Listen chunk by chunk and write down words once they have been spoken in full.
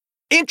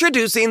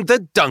Introducing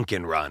the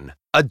Dunkin' Run.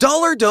 $1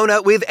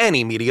 donut with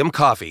any medium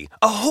coffee.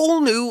 A whole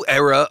new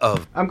era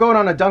of... I'm going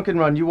on a Dunkin'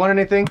 Run. You want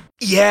anything?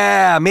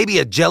 Yeah, maybe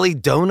a jelly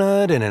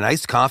donut and an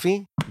iced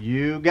coffee?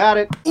 You got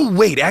it. Ooh,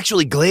 wait,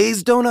 actually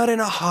glazed donut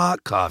and a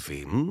hot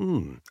coffee.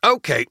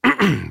 Okay,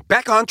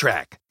 back on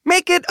track.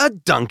 Make it a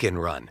Dunkin'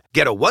 Run.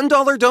 Get a $1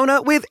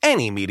 donut with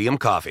any medium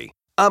coffee.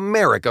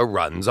 America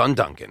runs on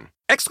Dunkin'.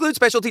 Exclude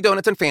specialty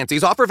donuts and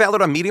fancies. Offer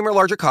valid on medium or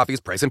larger coffees.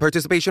 Price and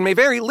participation may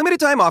vary. Limited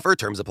time offer.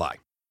 Terms apply.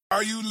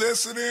 Are you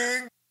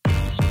listening?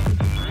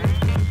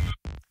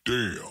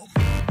 Damn.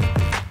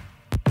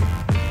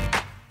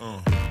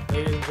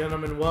 Ladies and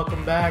gentlemen,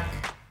 welcome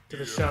back to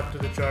the Shop to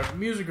the Chart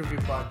Music Review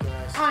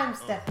Podcast. I'm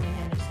Stephanie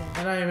Henderson.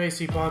 And I am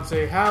AC Ponce.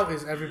 How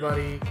is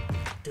everybody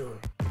doing?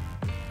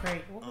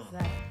 Great. What was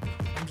that?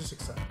 I'm just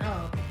excited.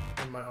 Oh, okay.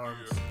 And my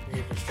arms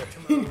need to stretch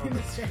them out a You little need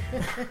bit. to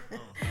stretch.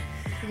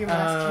 You're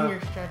asking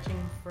you're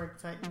stretching for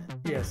excitement.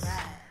 Yes.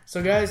 Right.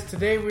 So guys,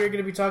 today we're going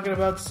to be talking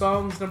about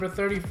songs number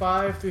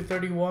 35 through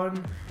 31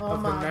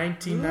 of the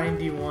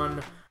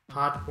 1991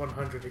 Hot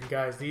 100. And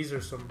guys, these are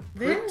some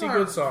pretty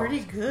good songs. Pretty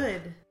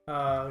good.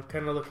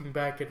 Kind of looking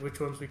back at which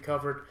ones we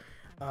covered.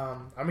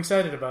 I'm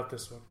excited about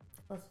this one.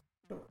 Let's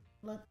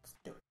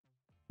do it.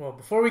 Well,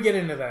 before we get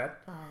into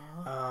that,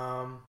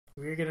 Aw.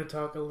 we're going to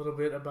talk a little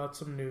bit about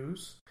some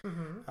news.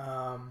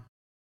 Mm-hmm.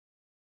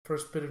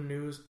 First bit of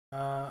news,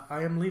 I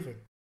am leaving.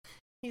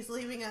 He's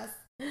leaving us.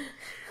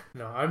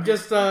 No, I'm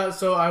just,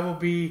 so I will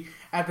be,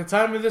 at the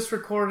time of this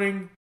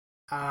recording,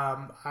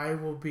 I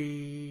will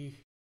be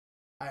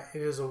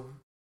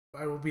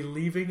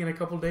leaving in a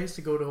couple days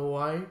to go to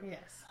Hawaii.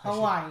 Yes.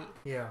 Hawaii.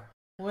 Yeah.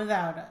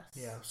 Without us.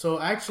 Yeah. So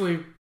actually,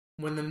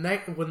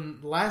 when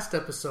last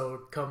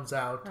episode comes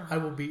out, I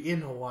will be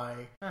in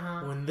Hawaii.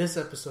 When this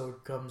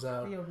episode comes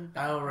out, You'll be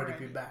back I'll already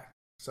be back.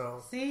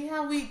 So see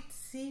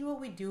what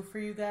we do for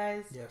you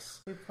guys? yes.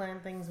 We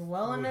plan things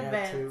well in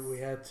advance. We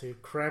had to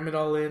cram it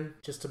all in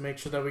just to make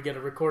sure that we get a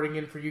recording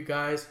in for you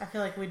guys. I feel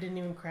like we didn't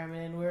even cram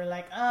it in. We were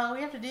like, oh, we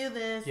have to do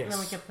this. Yes. And then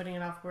we kept putting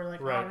it off. We were like,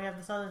 Right. oh, we have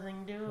this other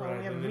thing to do. Oh, Right.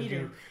 we have a And then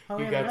meeting. Oh, you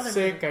we have got another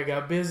sick, meeting. I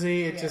got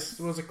busy. It Yes. just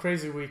was a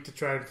crazy week to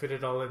try and fit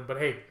it all in. But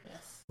hey,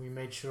 Yes. we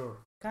made sure.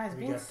 Guys,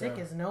 We being got sick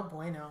that. is no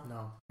bueno.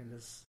 No, it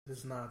is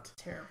not.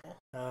 Terrible.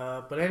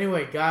 But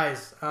anyway,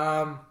 guys,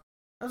 I'm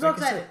so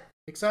like I said,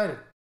 excited. excited.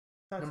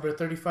 Number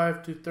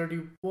 35 to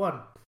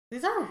 31.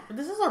 This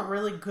is a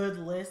really good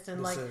list,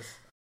 and This is.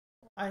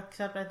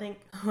 except I think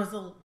it was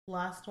the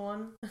last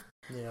one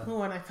Yeah.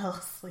 when I fell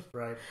asleep.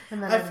 Right.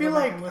 And then I had to feel go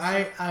back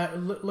like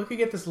and listen.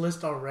 looking at this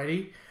list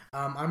already,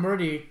 I'm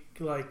already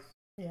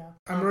Yeah.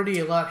 I'm already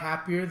a lot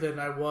happier than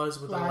I was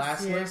with the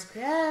last year. list.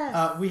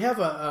 Yes. We have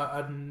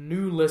a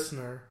new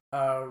listener,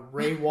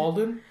 Ray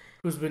Walden,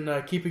 who's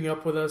been keeping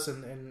up with us,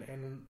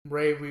 and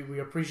Ray, we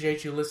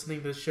appreciate you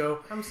listening to the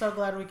show. I'm so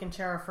glad we can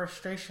share our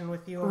frustration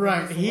with you. Over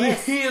Right, this he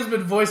list. has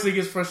been voicing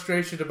his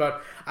frustration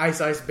about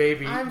Ice Ice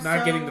Baby I'm not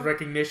so- getting the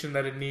recognition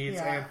that it needs,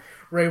 Yeah. and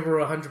Ray, we're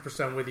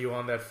 100% with you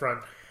on that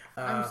front.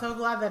 I'm so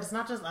glad that it's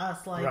not just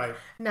us. Like Right.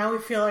 now, we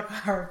feel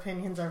like our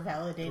opinions are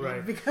validated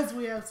Right. because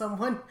we have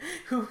someone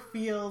who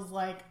feels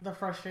like the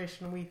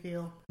frustration we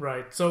feel.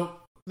 Right, so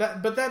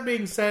that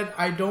being said,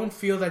 I don't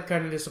feel that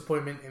kind of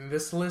disappointment in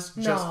this list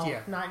just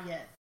yet. Not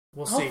yet.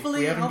 We'll see.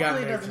 We haven't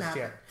gotten it there doesn't just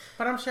happen. yet.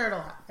 But I'm sure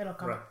it'll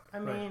come. Right, I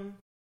right. mean,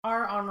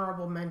 our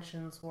honorable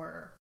mentions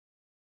were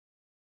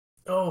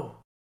Oh,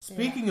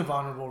 speaking of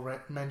honorable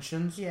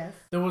mentions, yes.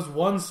 there was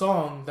one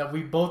song that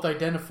we both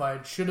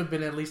identified should have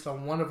been at least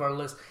on one of our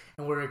lists,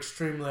 and we're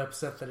extremely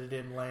upset that it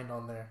didn't land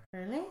on there.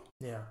 Really?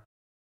 Yeah.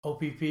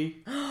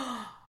 OPP.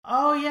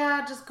 Oh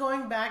yeah, just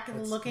going back and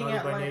It's looking Naughty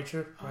at by like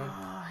Nature,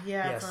 right?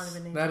 yeah, Yes, it's not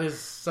even nature. that is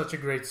such a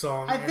great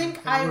song. I think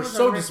and I we're was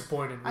so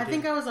disappointed. I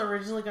think I was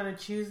originally going to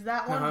choose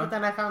that one, Uh-huh. but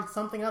then I found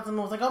something else and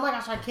was like, oh my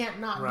gosh, I can't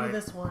not Right. do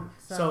this one.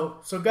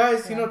 So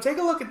guys, Yeah. take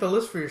a look at the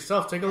list for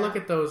yourself. Take a look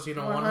Yeah. at those,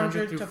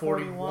 100 through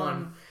 41.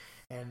 41.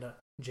 And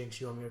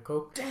Jinx, you owe me a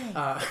Coke. Dang.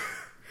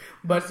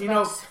 But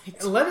about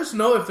to say let us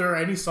know if there are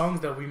any songs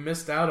that we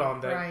missed out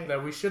on that Right.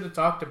 that we should have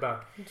talked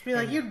about. Just be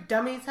like, you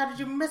dummies, how did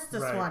you miss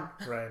this right, one?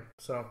 Right.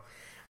 So,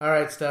 all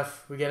right,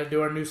 Steph, we got to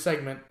do our new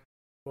segment.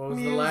 What was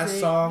the last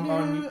Music song new-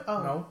 on?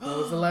 oh. No, what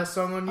was the last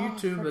song on Oh, I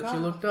YouTube that you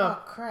forgot. looked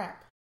up? Oh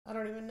crap. I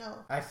don't even know.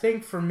 I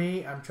think for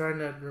me, I'm trying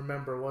to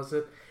remember. Was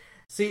it?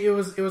 See, it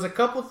was a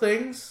couple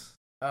things.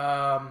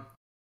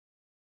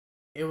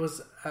 It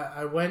was.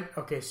 I went.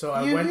 Okay, so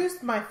I You went.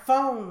 used my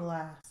phone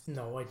last.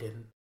 No, I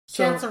didn't.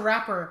 So, Chance the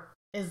Rapper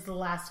is the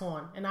last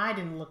one, and I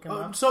didn't look him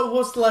up. so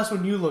what's the last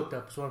one you looked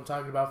up? Is what I'm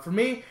talking about. For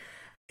me,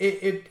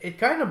 it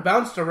kind of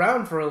bounced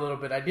around for a little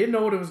bit. I didn't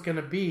know what it was going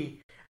to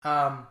be.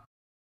 But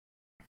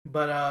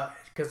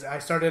because I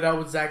started out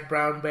with Zac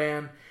Brown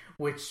Band,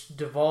 which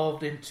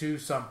devolved into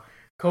some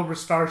Cobra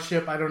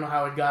Starship. I don't know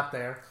how it got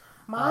there.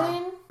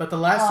 Mine? But the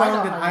last Oh, I song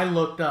know that how I you-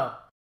 looked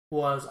up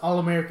was All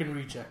American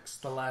Rejects,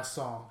 the last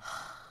song.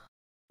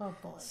 Oh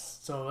boy.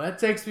 So that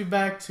takes me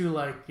back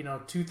to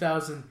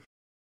 2000,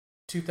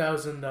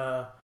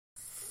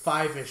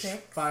 five-ish,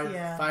 Six,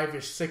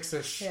 five-ish,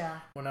 six-ish. Yeah.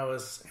 When I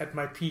was at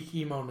my peak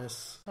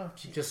emo-ness. Oh,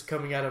 geez. Just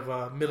coming out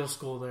of middle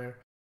school there.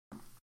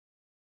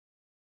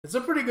 It's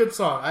a pretty good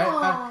song.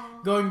 I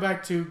going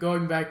back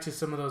to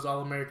some of those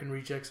All American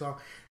Reject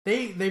songs.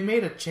 They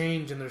made a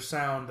change in their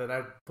sound that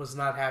I was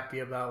not happy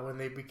about when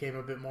they became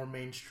a bit more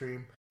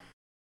mainstream.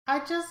 I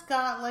just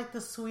got like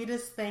the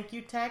sweetest thank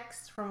you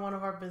text from one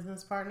of our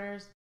business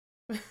partners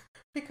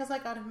because I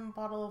got him a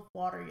bottle of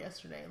water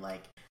yesterday.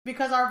 Like,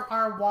 because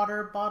our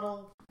water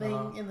bottle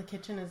thing in the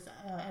kitchen is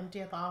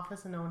empty at the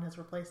office and no one has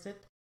replaced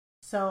it.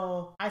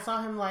 So I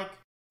saw him like,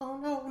 oh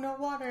no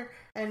water,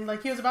 and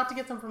like he was about to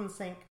get some from the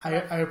sink. I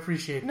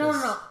appreciate no,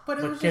 this. No, but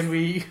it was can just,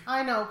 we?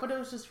 I know, but it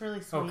was just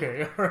really sweet.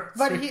 Okay, all right.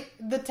 But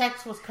the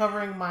text was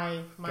covering my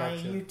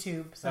Gotcha.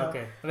 YouTube. So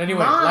okay, but anyway,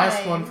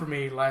 last one for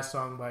me. Last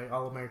song by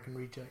All American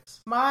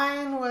Rejects.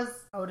 Mine was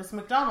Otis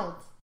McDonald.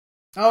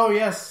 Oh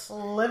yes,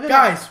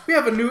 guys, we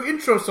have a new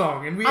intro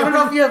song, and I don't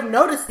know if you have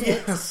noticed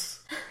it. Yes.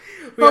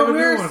 But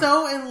we're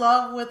so in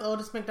love with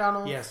Otis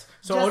McDonald. Yes.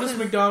 So Otis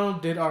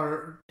McDonald did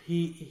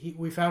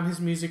we found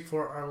his music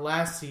for our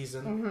last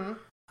season,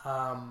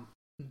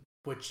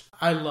 which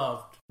I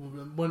loved.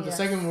 When the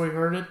second we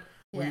heard it,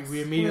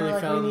 we immediately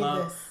fell in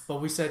love. This.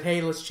 But we said,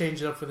 hey, let's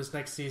change it up for this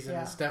next season.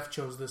 And Steph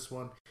chose this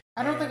one.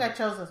 I don't think I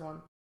chose this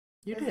one.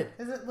 You did.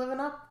 Is it Living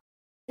Up?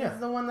 Yeah. Is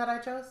it the one that I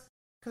chose?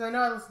 Because I know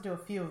I listened to a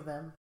few of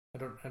them. I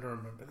don't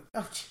remember that.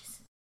 Oh, jeez.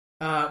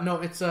 No,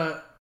 it's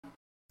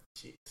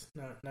jeez.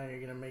 Now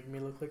you're gonna make me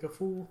look like a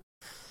fool.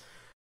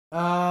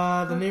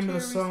 The name of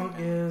the song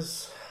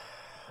is.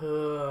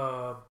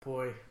 Oh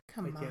boy,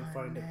 I can't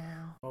find it.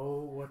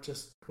 Oh, what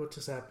just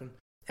happened?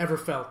 Ever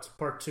Felt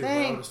Part 2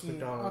 by Otis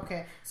McDonald.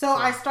 Okay, so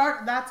I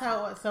start. That's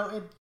how. So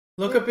it.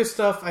 Look up his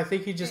stuff. I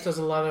think he just does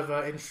a lot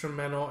of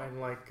instrumental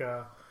and like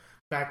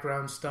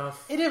background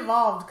stuff. It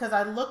evolved because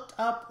I looked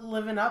up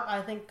 "Living Up."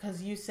 I think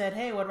because you said,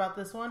 "Hey, what about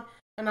this one?"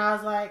 And I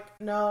was like,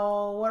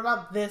 "No, what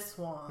about this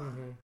one?"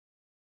 Mm-hmm.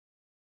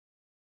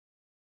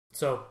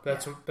 So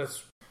that's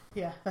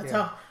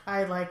how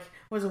I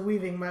was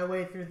weaving my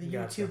way through the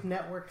YouTube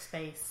network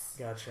space.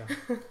 Gotcha.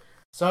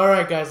 So all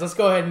right, guys, let's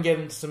go ahead and get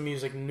into some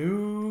music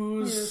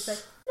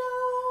news.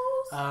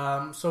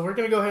 So we're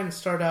gonna go ahead and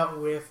start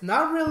out with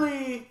not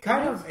really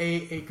kind of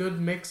a good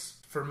mix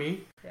for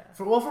me. Yeah.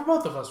 For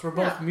both of us, we're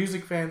both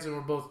music fans and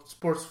we're both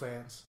sports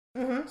fans.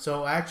 Mm-hmm.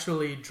 So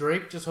actually,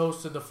 Drake just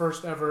hosted the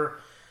first ever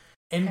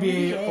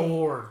NBA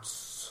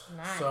Awards.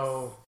 Nice.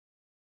 So.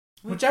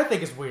 Which I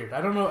think is weird.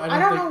 I don't know. I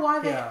don't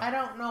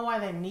know why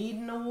they need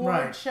an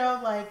award show.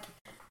 Like,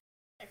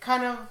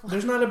 kind of.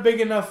 There's not a big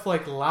enough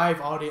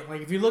live audience. Like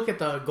if you look at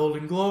the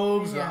Golden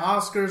Globes, the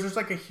Oscars, there's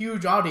like a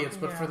huge audience.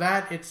 But for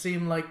that, it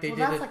seemed like they did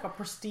that's it. like a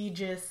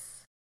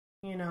prestigious,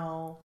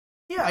 Yeah,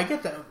 I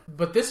get that.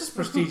 But this is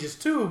prestigious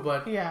too.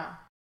 But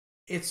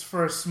it's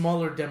for a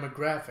smaller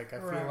demographic. I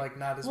feel like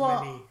not as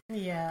many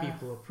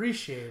people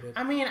appreciate it.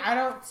 I mean, I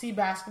don't see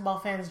basketball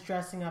fans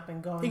dressing up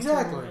and going to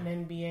an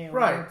NBA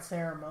award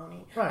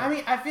ceremony. Right. I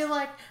mean, I feel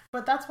like,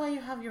 but that's why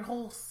you have your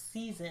whole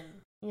season.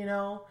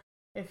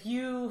 If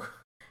you,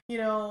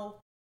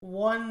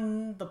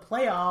 won the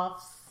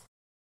playoffs.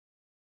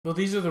 Well,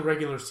 these are the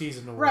regular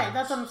season awards. Right,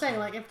 that's what I'm saying.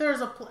 Like, if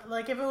there's if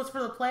it was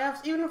for the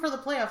playoffs, even for the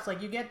playoffs,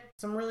 like, you get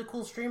some really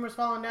cool streamers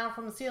falling down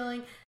from the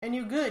ceiling, and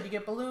you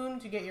get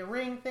balloons, you get your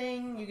ring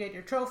thing, you get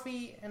your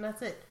trophy, and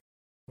that's it.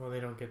 Well,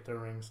 they don't get their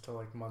rings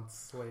till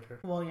months later.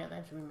 Well, yeah, they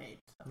have to be made.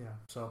 So. Yeah.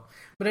 So,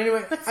 but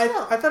anyway,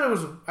 I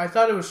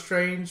thought it was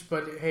strange.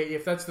 But hey,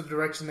 if that's the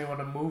direction they want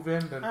to move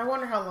in, then I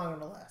wonder how long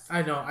it'll last.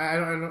 I know. I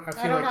don't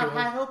have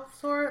high hopes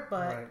for it,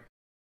 but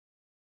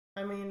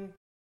I mean,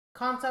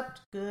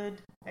 concept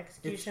good,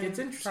 execution it's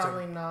interesting.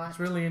 Probably not. It's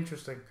really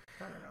interesting.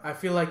 I don't know. I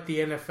feel like the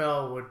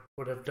NFL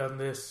would have done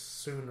this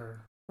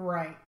sooner.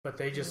 Right. But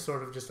they just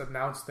sort of just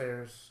announced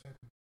theirs.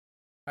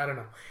 I don't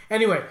know.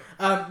 Anyway,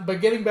 but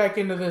getting back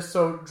into this,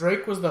 so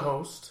Drake was the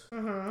host,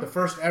 the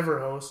first ever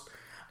host.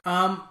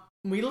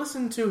 We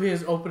listened to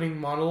his opening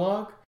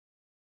monologue.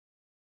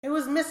 It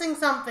was missing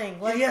something.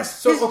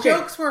 His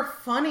jokes were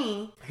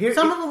funny.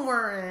 Some of them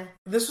were.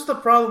 This was the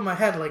problem I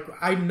had.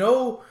 I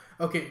know.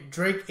 Okay,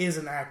 Drake is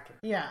an actor.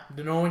 Yeah.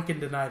 No one can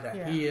deny that.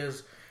 Yeah. He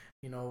is.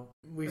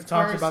 We've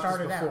talked about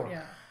this before. Out,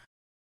 yeah.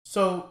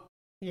 So.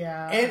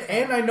 Yeah.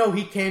 And I know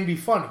he can be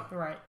funny.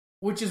 Right.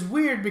 Which is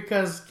weird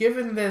because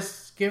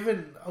these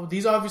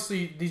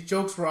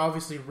jokes were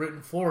obviously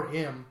written for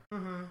him,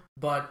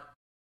 but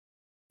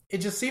it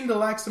just seemed to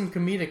lack some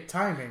comedic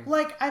timing.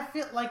 I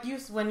feel like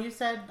when you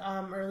said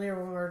earlier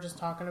when we were just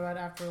talking about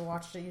it after we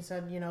watched it, you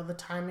said the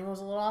timing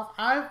was a little off.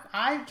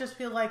 I just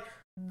feel like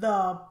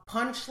the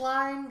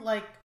punchline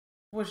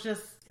was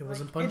just it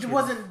wasn't punchy. It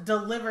wasn't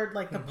delivered.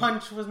 The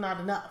punch was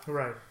not enough.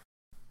 Right,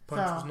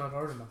 punch was not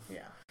hard enough.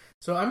 Yeah.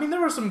 So I mean,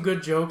 there were some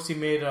good jokes.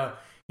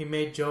 He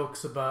made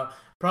jokes about,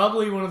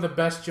 probably one of the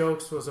best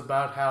jokes was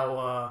about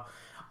how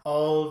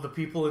all the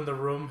people in the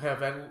room have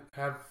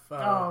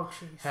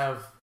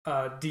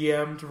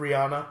DM'd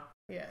Rihanna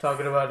Yes.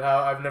 Talking about how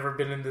I've never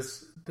been in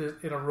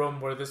in a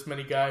room where this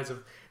many guys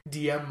have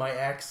DM'd my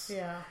ex.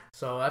 Yeah.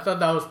 So I thought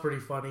that was pretty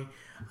funny.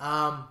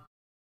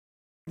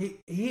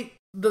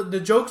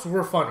 The jokes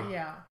were funny.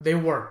 Yeah. They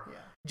were. Yeah.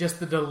 Just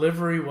the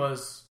delivery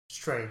was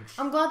strange.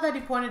 I'm glad that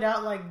he pointed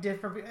out like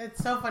different.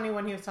 It's so funny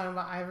when he was talking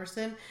about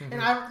Iverson, and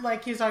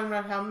he was talking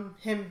about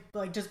him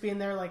like just being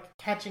there like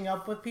catching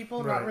up with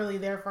people, not really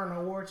there for an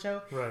award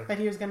show. Right. That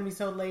he was going to be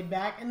so laid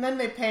back, and then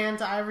they pan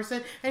to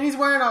Iverson, and he's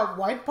wearing a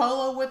white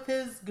polo with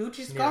his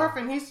Gucci scarf,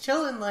 and he's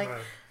chilling like,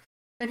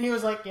 and he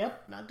was like,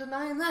 "Yep, not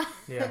denying that."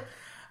 Yeah.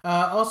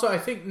 Also, I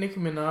think Nicki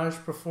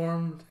Minaj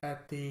performed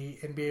at the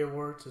NBA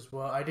Awards as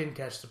well. I didn't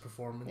catch the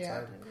performance.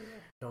 Yeah,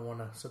 I don't want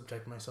to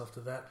subject myself to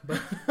that. But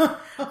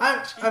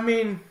I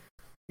mean,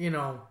 you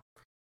know,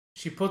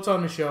 she puts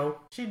on the show.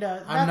 She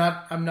does.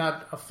 I'm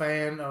not a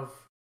fan of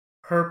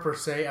her per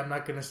se. I'm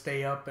not going to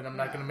stay up, and I'm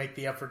not going to make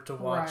the effort to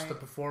watch the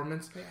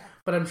performance. Yeah.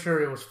 But I'm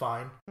sure it was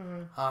fine.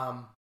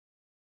 Mm-hmm.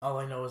 All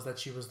I know is that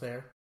she was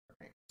there.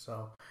 Right.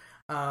 So,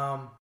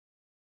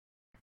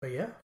 but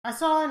yeah. I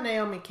saw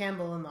Naomi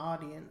Campbell in the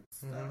audience.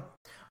 So. Mm-hmm.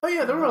 Oh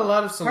yeah, there were a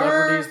lot of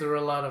celebrities. There were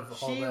a lot of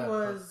all that. She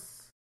was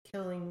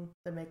killing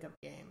the makeup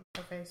game.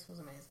 Her face was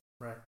amazing.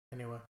 Right.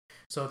 Anyway,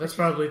 so that's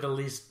probably the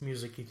least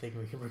music-y thing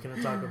we're going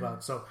to talk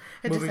about. So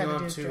moving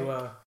on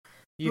to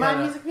my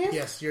music news.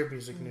 Yes, your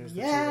music news.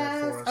 Yes. That you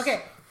had for us.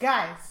 Okay,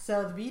 guys.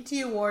 So the BET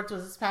Awards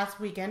was this past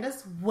weekend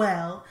as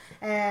well,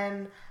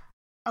 and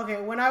okay,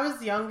 when I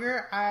was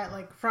younger, I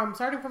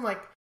starting from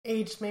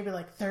age maybe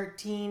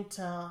 13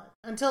 to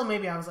until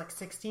maybe I was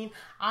 16,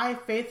 I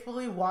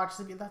faithfully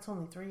watched that's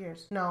only 3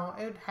 years. No,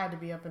 it had to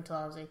be up until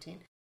I was 18.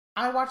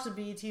 I watched the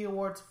BET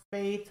Awards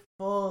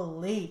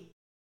faithfully.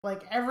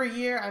 Every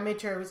year I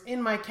made sure it was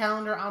in my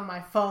calendar on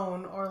my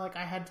phone, or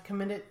I had to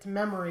commit it to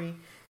memory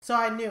so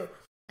I knew.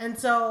 And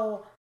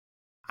so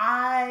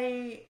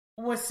I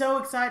was so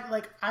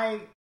excited.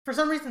 For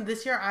some reason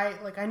this year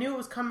I knew it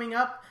was coming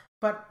up,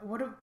 but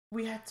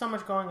we had so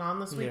much going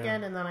on this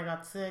weekend, and then I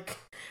got sick.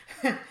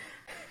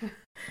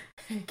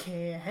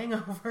 AKA a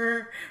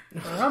hangover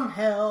from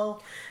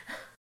hell.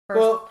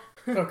 Well,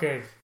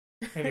 okay.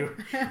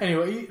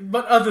 Anyway,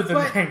 but other than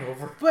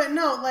hangover. But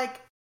no,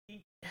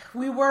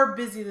 we were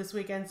busy this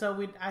weekend,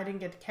 so I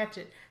didn't get to catch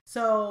it.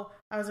 So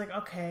I was like,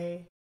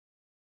 okay,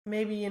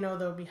 maybe,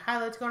 there'll be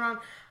highlights going on.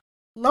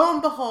 Lo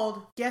and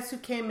behold, guess who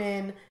came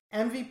in?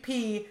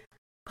 MVP,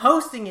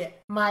 posting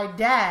it. My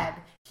dad.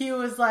 He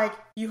was like,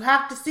 you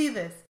have to see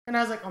this. And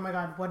I was like, oh my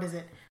god, what is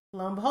it?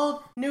 Lo and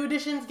behold, New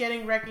Edition's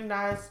getting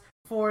recognized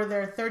for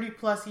their 30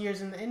 plus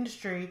years in the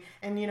industry,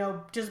 and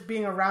just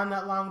being around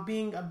that long,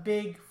 being a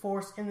big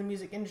force in the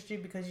music industry,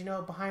 because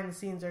behind the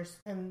scenes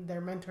and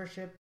their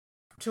mentorship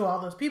to all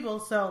those people.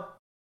 So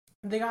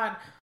they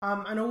got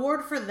an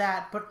award for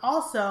that, but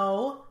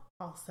also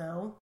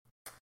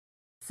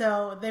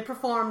so they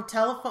performed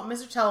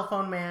Mr.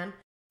 Telephone Man.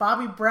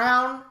 Bobby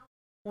Brown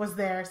was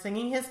there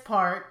singing his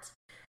part,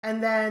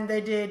 and then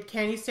they did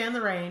Can You Stand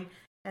the Rain,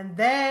 and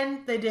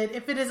then they did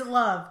If It Isn't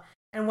Love.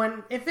 And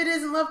when If It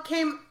Isn't Love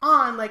came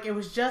on, it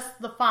was just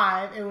the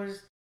five. It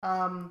was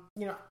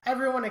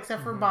everyone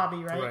except for Bobby,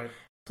 right?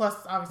 Plus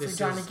obviously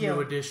Johnny Gill.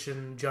 New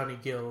Edition Johnny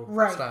Gill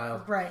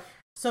style. Right.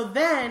 So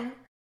then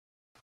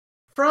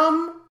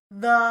from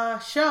the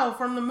show,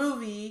 from the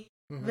movie,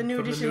 the New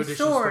Edition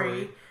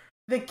story,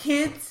 the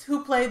kids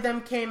who played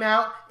them came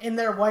out in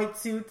their white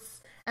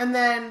suits, and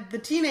then the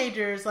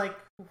teenagers,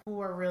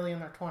 who are really in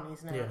their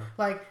 20s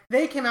now,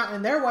 they came out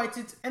in their white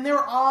suits, and they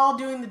were all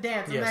doing the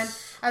dance.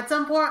 Yes. And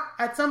then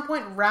at some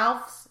point,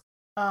 Ralph's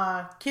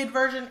kid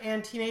version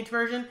and teenage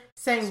version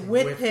sang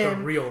with him,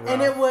 the real Ralph.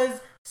 And it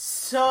was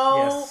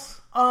so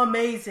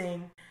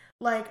amazing.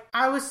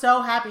 I was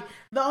so happy.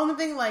 The only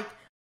thing,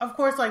 of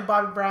course,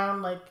 Bobby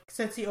Brown,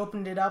 since he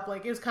opened it up,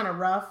 it was kind of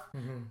rough,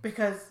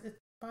 because it's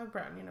Bobby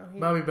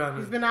Brown,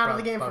 he's been out of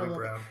the game for a little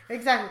bit.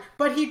 Exactly.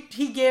 But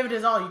he gave it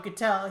his all. You could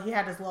tell he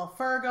had his little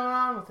fur going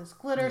on with his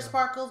glitter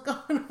sparkles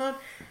going on.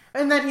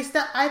 And then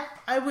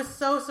I was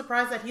so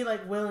surprised that he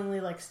willingly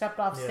stepped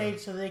off stage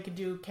so they could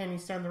do Can You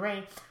Stand the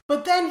Rain.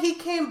 But then he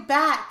came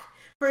back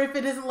for If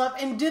It Isn't Love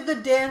and did the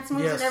dance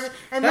moves and everything.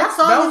 And that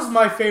was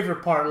my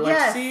favorite part.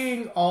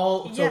 Seeing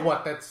all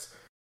that's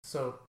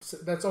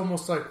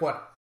almost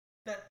what?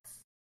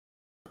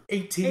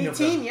 18 of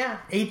them.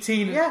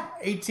 18 all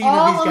of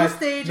these guys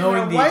stage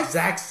knowing the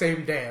exact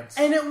same dance.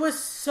 And it was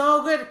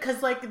so good, because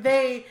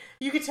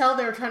you could tell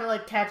they were trying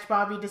to catch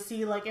Bobby to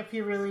see if he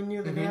really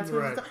knew the dance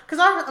moves. Because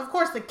of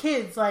course the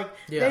kids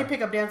they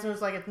pick up dance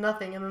moves like it's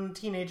nothing, and then the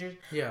teenagers.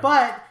 Yeah.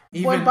 But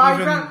when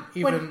Bobby Brown,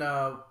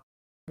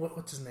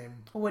 what's his name?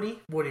 Woody.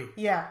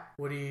 Yeah.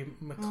 Woody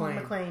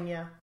McClain. McClain,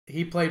 yeah.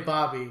 He played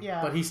Bobby,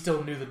 but he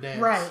still knew the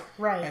dance.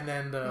 Right. And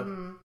then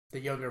the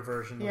younger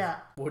version of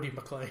Woody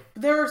McClain.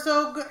 They were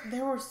so good.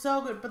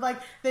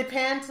 But they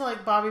panned to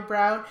Bobby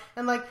Brown,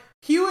 and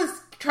he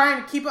was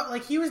trying to keep up.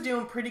 He was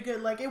doing pretty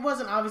good. It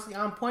wasn't obviously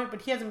on point,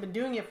 but he hasn't been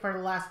doing it for the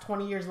last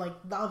 20 years like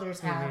the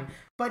others have.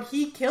 But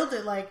he killed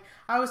it.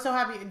 I was so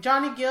happy.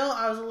 Johnny Gill,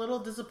 I was a little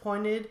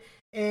disappointed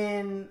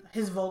in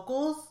his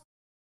vocals.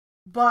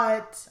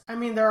 But, I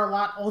mean, they're a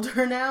lot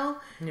older now.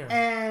 Yeah.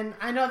 And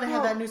I know they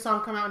had that new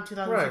song come out in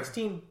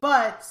 2016.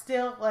 But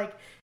still, like,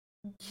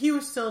 he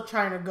was still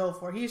trying to go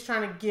for it. He was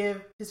trying to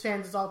give his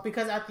fans his all.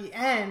 Because at the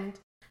end,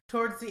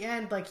 towards the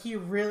end, like,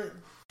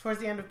 towards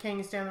the end of Can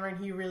You Stand the Rain,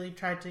 he really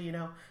tried to, you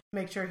know,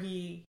 make sure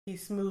he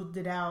smoothed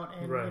it out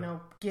and, you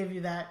know, give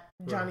you that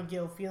Johnny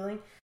Gill feeling.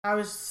 I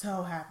was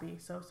so happy.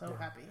 So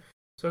happy.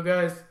 So,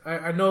 guys,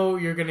 I know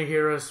you're going to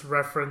hear us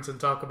reference and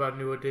talk about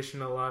New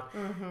Edition a lot.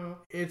 Mm-hmm.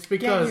 It's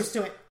because... Get used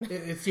to it.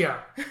 It's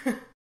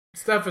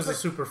Steph is a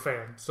super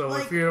fan. So,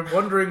 like, if you're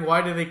wondering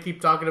why do they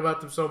keep talking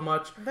about them so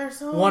much... They're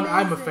so One,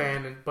 amazing. I'm a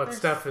fan, but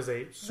Steph is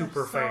a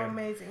super fan. So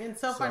amazing. And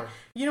so fun.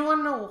 You don't want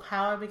to know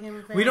how I became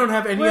a fan? We don't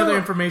have any other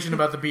information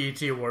about the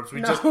BET Awards.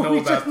 We just know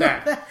about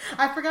that.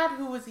 I forgot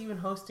who was even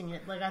hosting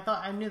it. Like,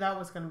 I knew that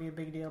was going to be a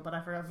big deal, but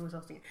I forgot who was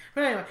hosting it.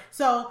 But anyway,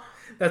 so...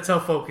 That's how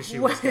focused she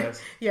was,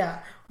 guys. Yeah.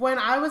 When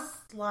I was,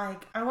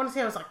 like... I want to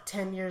say I was, like,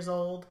 10 years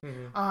old.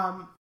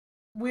 Mm-hmm.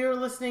 We were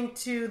listening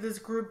to this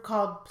group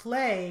called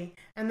Play,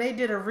 and they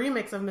did a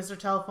remix of Mr.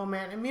 Telephone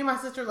Man. And me and my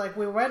sister, like,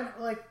 we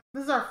went, like,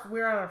 we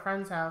were at our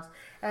friend's house,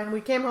 and we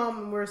came home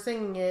and we were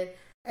singing it.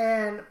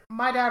 And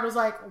my dad was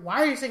like,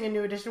 "Why are you singing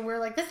New Edition?" We were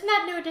like, "This is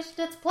not New Edition,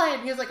 it's Play."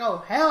 And he was like,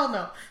 "Oh, hell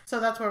no." So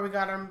that's where we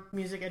got our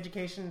music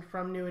education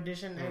from New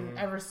Edition. And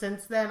ever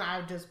since then,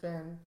 I've just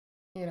been,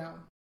 you know,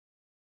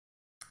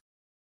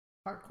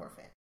 hardcore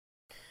fan.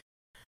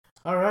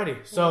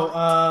 Alrighty.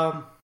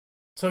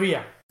 So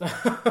yeah.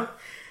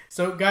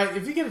 So, guys,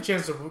 if you get a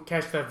chance to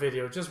catch that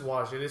video, just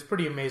watch it. It's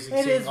pretty amazing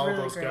seeing all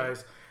those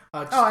guys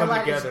come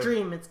together. It's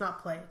Dream. It's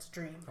not Play. It's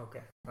Dream.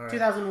 Okay. All right.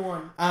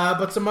 2001.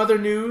 But some other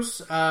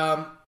news.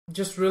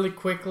 Just really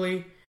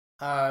quickly,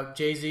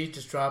 Jay-Z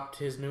just dropped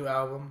his new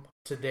album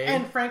today.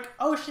 And Frank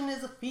Ocean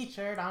is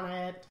featured on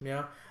it.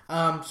 Yeah.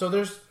 So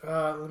there's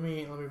let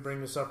me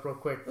bring this up real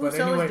quick. But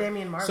so anyway, is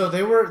Damian Marley. So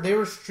they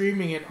were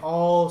streaming it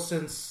all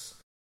since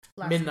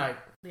midnight.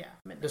 Yeah,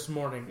 midnight. This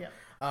morning. Yeah.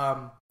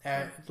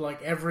 At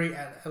like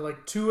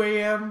 2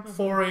 a.m.,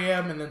 4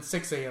 a.m., and then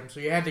 6 a.m. So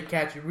you had to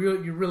catch it.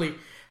 You really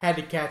had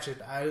to catch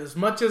it. As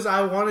much as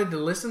I wanted to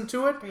listen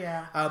to it,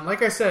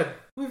 like I said,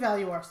 we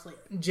value our sleep.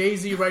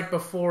 Jay-Z, right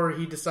before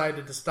he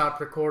decided to stop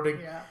recording,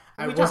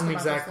 I wasn't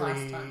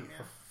exactly a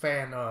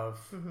fan of.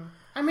 Mm-hmm.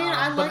 I mean,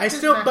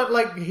 but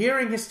like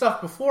hearing his stuff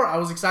before, I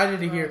was excited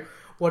to hear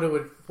what it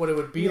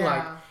would be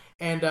like.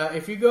 And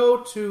if you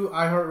go to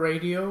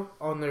iHeartRadio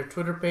on their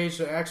Twitter page,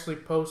 they actually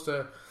post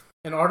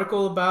an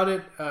article about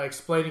it,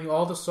 explaining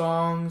all the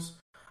songs,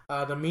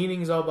 the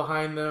meanings all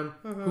behind them,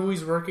 who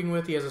he's working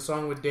with. He has a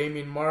song with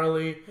Damian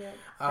Marley. Yeah.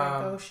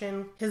 Frank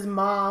Ocean. His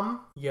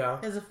mom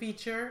is a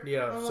feature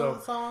on one of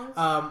the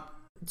songs.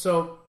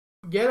 So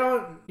get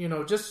on,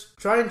 just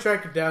try and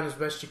track it down as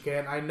best you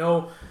can. I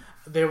know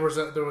there was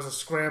a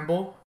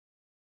scramble,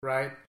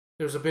 right?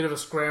 There was a bit of a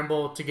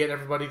scramble to get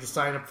everybody to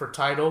sign up for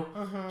Tidal,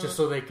 just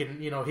so they can,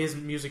 his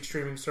music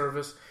streaming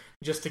service,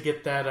 just to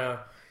get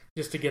that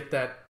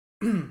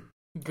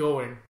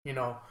going,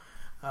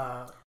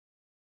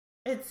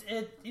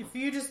 if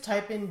you just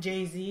type in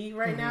Jay-Z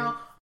right now,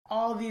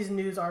 all these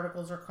news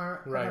articles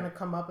are going to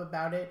come up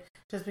about it,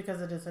 just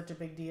because it is such a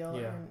big deal.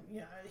 Yeah. And,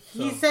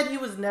 he said he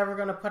was never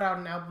going to put out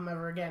an album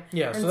ever again.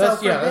 Yeah, and so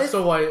that's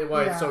why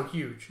it's so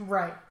huge.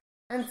 Right.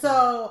 And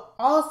so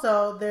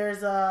also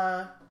there's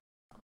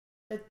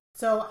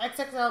So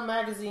XXL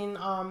Magazine,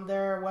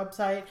 their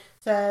website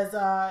says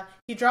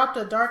he dropped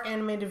a dark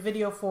animated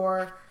video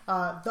for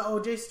the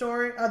OJ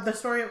story, the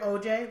story of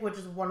OJ, which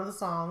is one of the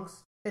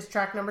songs. It's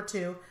track number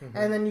 2,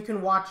 and then you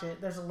can watch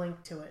it. There's a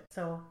link to it.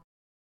 So,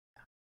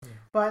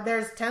 but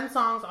there's 10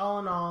 songs all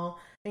in all.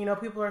 And,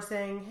 people are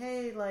saying,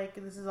 hey, like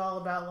this is all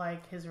about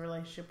like his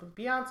relationship with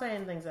Beyonce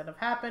and things that have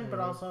happened, but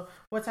also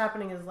what's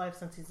happening in his life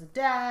since he's a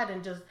dad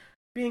and just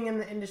being in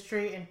the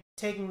industry and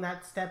taking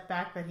that step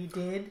back that he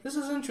did. This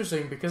is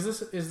interesting because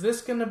is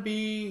this going to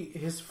be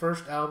his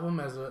first album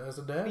as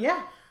a dad?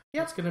 Yeah.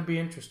 Yep. It's going to be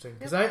interesting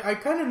because I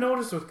kind of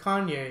noticed with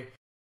Kanye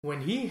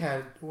when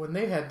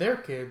they had their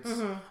kids,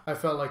 I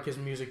felt like his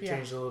music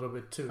changed a little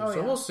bit too.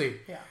 We'll see.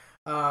 Yeah.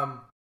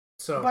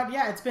 But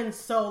yeah, it's been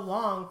so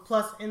long.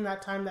 Plus, in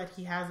that time that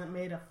he hasn't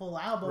made a full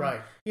album, right?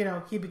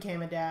 He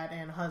became a dad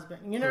and a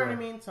husband. You know what I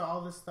mean? So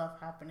all this stuff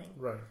happening.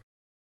 Right.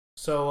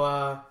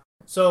 So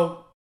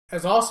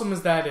as awesome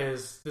as that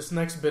is, this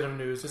next bit of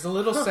news is a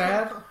little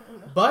sad,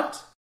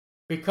 but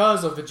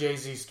because of the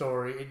Jay-Z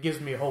story, it gives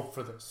me hope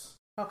for this.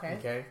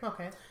 Okay.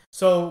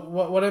 So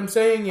what I'm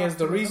saying is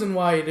the reason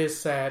why it is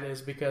sad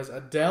is because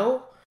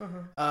Adele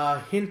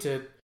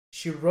hinted,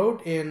 she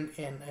wrote in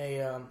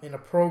a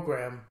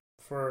program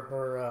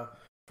for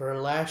her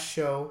last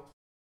show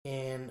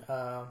in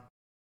I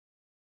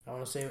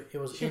want to say it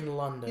was in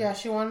London. Yeah,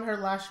 she wanted her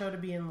last show to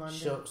be in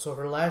London. So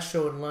her last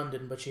show in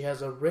London, but she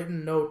has a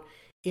written note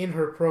in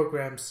her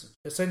programs,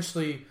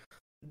 essentially,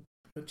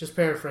 just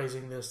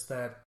paraphrasing this,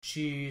 that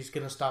she's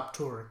going to stop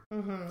touring.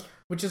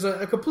 Which is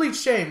a complete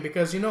shame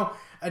because,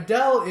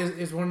 Adele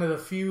is one of the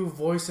few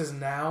voices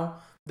now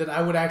that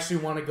I would actually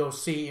want to go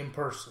see in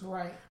person.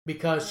 Right.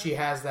 Because she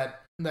has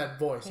that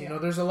voice. Yeah.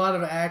 There's a lot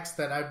of acts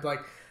that I'd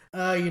like,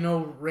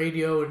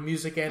 radio and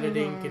music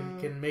editing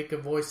can make a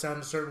voice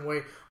sound a certain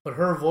way, but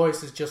her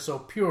voice is just so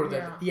pure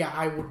that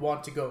I would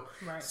want to go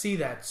see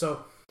that.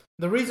 So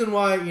the reason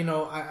why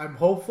I'm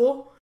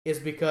hopeful is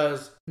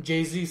because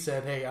Jay-Z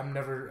said, "Hey, I'm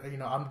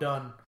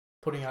done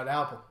putting out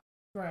albums."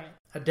 Right.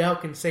 Adele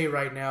can say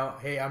right now,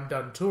 "Hey, I'm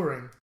done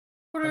touring."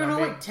 We're gonna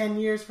wait 10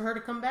 years for her to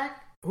come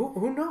back.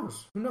 Who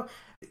knows? Who knows?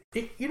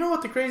 You know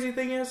what the crazy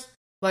thing is?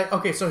 Like,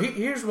 okay, so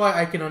here's why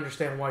I can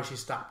understand why she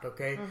stopped.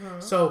 Okay,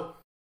 so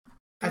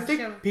I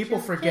think people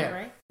forget. Kid,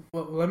 right?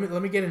 Well,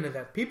 let me get into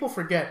that. People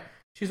forget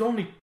she's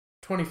only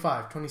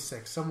 25,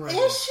 26, somewhere.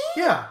 Is she?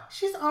 Yeah,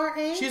 she's our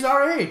age. She's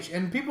our age,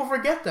 and people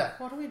forget that.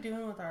 What are we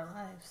doing with our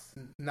lives?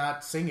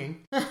 Not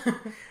singing.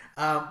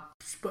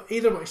 But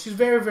either way, she's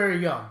very, very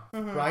young,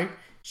 right?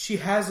 She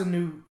has a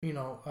new,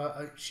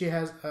 she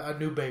has a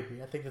new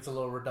baby. I think that's a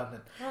little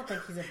redundant. I don't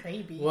think he's a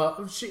baby.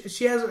 Well,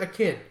 she has a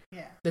kid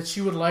that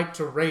she would like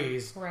to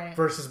raise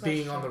versus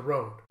being on the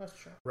road. That's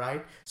true.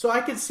 Right? So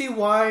I can see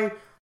why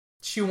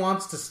she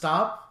wants to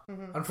stop.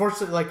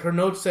 Unfortunately, like her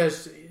note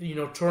says,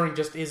 touring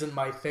just isn't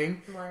my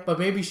thing. Right. But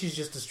maybe she's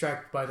just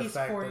distracted by the fact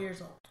that... He's 4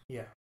 years old.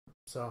 Yeah.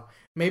 So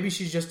maybe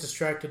she's just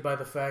distracted by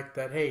the fact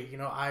that, hey,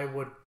 I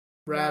would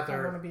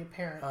rather... I want to be a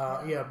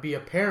parent. Be a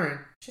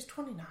parent. She's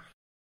 29.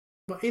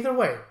 But either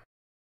way,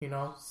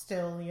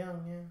 Still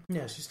young,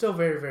 Yeah, she's still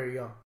very, very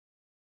young.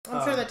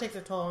 I'm sure that takes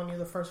a toll on you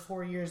the first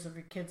 4 years of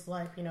your kid's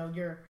life.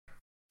 You're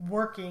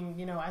working,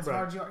 as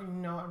hard as you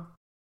are,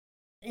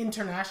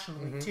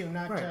 internationally too,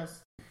 not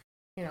just,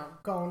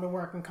 going to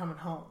work and coming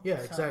home. Yeah,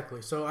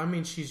 exactly. So, I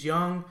mean, she's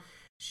young.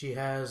 She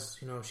has,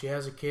 she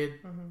has a kid.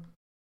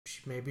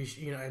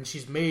 And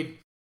she's made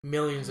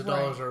millions of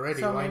dollars already.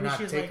 So why not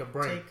take a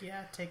break?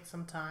 Take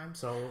some time.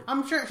 So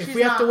I'm sure if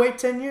we have to wait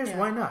 10 years,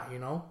 why not?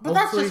 But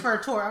that's just for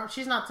a tour.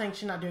 She's not saying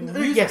she's not doing the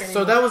music anymore.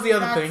 So that was the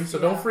other thing. So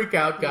don't freak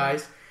out,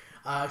 guys.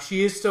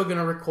 She is still going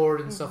to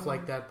record and stuff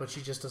like that, but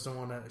she just doesn't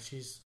want to.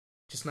 She's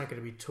just not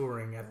going to be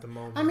touring at the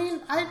moment. I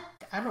mean, I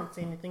don't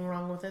see anything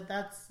wrong with it.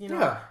 That's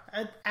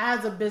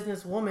as a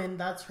businesswoman,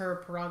 that's her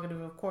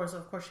prerogative. Of course,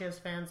 she has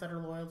fans that are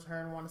loyal to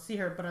her and want to see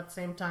her. But at the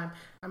same time,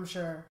 I'm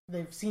sure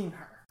they've seen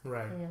her.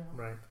 Right.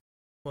 Right.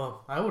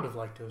 Well, I would have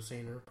liked to have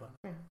seen her, but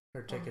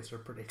her tickets are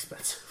pretty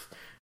expensive.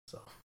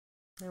 So,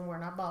 and we're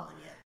not balling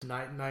yet.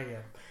 Not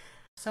yet.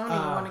 Sony,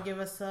 you want to give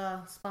us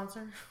a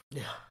sponsor?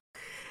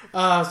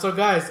 Yeah. So,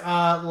 guys,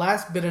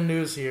 last bit of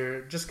news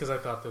here, just because I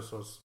thought this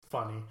was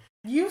funny.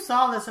 You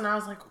saw this, and I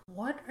was like,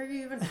 "What are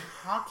you even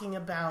talking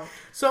about?"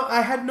 So,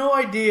 I had no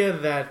idea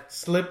that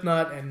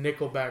Slipknot and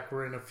Nickelback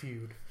were in a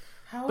feud.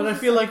 But I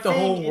feel like the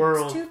whole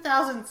world... It's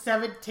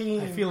 2017.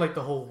 I feel like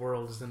the whole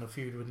world is in a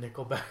feud with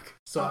Nickelback.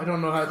 So I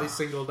don't know how they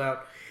singled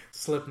out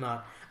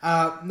Slipknot.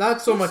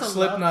 Not so much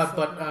Slipknot,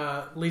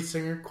 but lead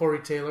singer Corey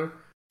Taylor,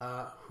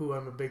 who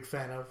I'm a big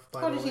fan of.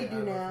 By what does he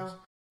do now?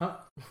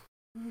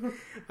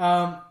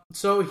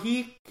 So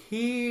he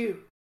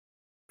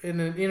in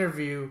an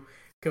interview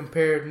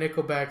compared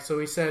Nickelback. So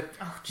he said,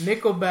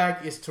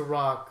 Nickelback is to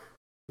rock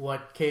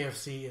what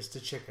KFC is to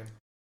chicken.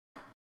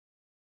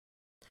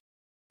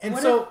 And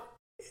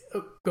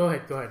go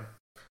ahead.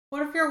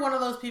 What if you're one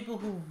of those people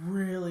who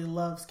really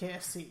loves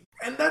KFC?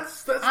 And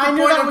that's the point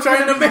I'm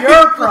trying to make.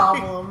 Your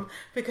problem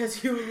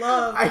because you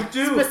love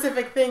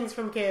specific things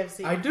from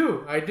KFC. I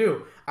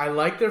do. I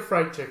like their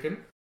fried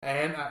chicken,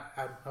 and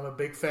I'm a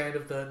big fan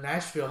of the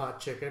Nashville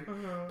hot chicken.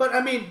 But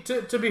I mean,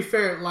 to be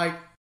fair, like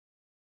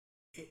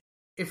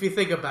if you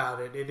think about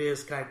it, it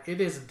is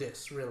a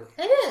diss, really.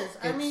 It is.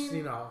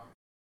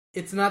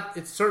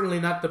 It's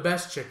certainly not the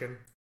best chicken.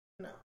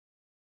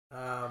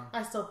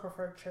 I still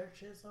prefer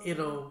churches.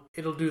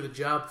 It'll do the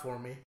job for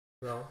me,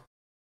 though,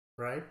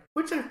 right?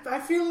 Which I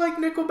feel like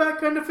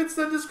Nickelback kind of fits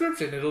that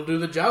description. It'll do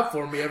the job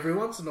for me every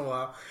once in a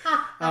while.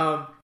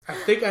 I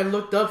think I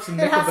looked up some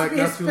Nickelback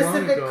not too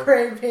long ago.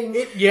 Craving.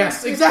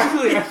 Yes,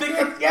 exactly. I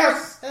think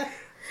yes.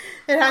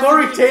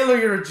 Corey Taylor,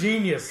 you're a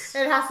genius.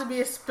 It has to be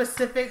a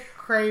specific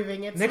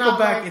craving. It's Nickelback. Not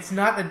like, it's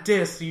not a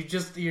diss. It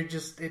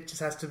just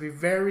has to be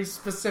very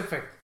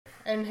specific.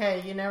 And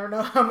hey, you never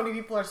know how many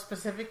people are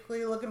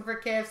specifically looking for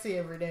KFC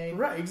every day.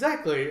 Right,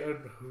 exactly.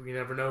 You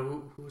never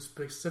know who's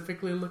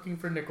specifically looking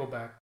for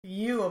Nickelback.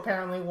 You,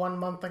 apparently, 1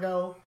 month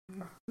ago.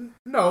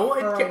 No,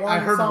 I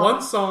heard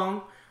one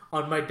song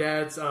on my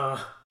dad's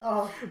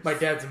my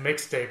dad's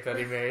mixtape that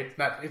he made.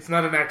 It's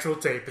not an actual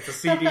tape. It's a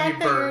CD he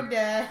burned. The fact that your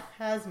dad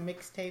has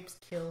mixtapes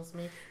kills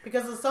me.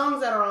 Because the songs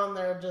that are on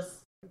there are just...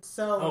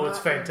 it's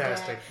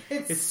fantastic.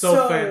 It's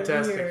so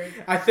fantastic. Weird.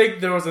 I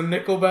think there was a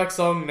Nickelback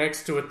song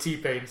next to a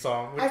T-Pain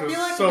song, which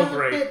was so great. I feel like it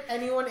doesn't fit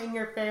anyone in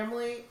your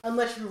family,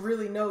 unless you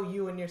really know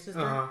you and your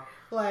sister.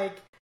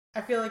 Like,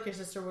 I feel like your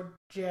sister would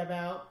jab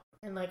out,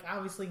 and like,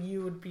 obviously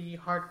you would be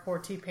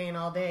hardcore T-Pain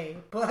all day,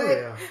 but...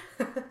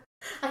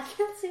 I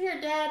can't see your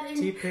dad and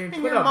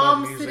your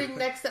mom sitting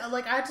next to...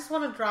 Like, I just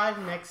want to drive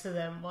next to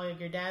them while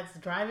your dad's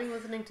driving,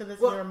 listening to this,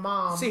 and your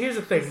mom... See, here's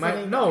the thing.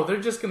 They're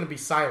just going to be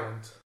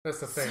silent. That's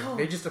the thing.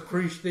 They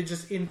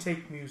just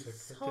intake music.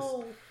 It just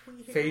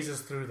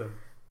phases through them.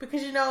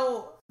 Because,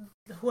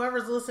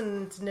 whoever's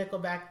listening to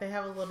Nickelback, they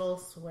have a little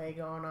sway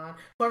going on.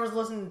 Whoever's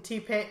listening to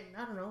T-Pain,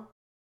 I don't know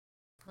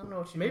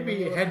what you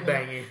Maybe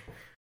headbanging.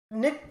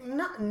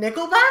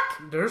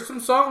 Nickelback? There's some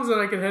songs that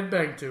I can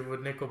headbang to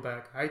with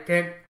Nickelback. I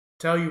can't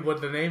tell you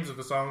what the names of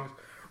the songs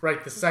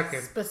right this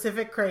second.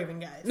 Specific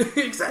craving, guys.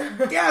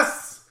 Exactly.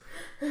 Yes!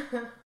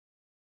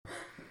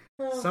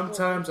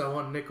 Sometimes I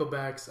want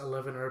Nickelback's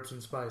 11 Herbs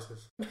and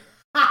Spices.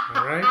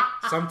 Alright?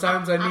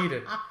 Sometimes I need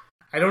it.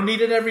 I don't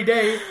need it every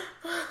day.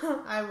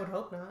 I would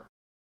hope not.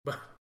 But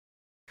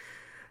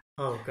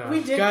oh gosh.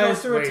 We did go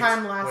through a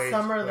time last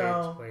summer,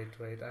 though.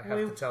 Wait. I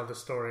have to tell the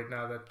story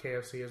now that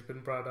KFC has been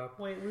brought up.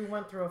 We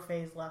went through a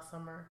phase last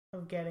summer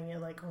of getting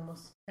it like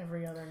almost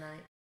every other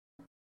night.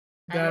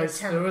 Guys,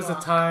 there was a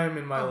time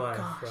in my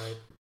life, right,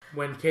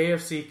 when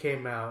KFC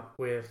came out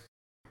with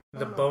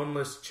the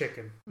boneless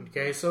chicken.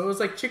 Okay, so it was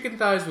like chicken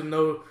thighs with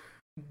no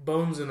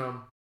bones in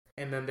them,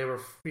 and then they were,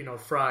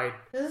 fried.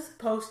 This is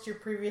post your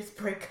previous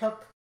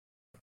breakup.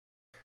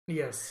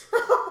 Yes.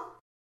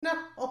 No.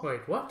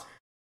 Wait, what?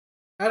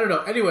 I don't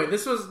know. Anyway,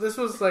 this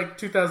was like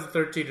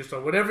 2013 or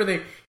so. Whenever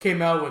they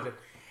came out with it,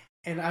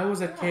 and I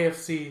was at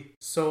KFC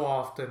so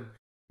often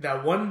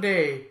that one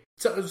day.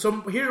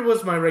 So here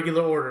was my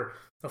regular order: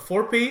 a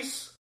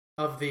 4-piece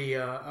of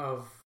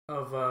the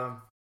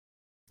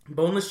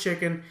boneless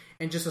chicken,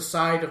 and just a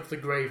side of the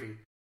gravy.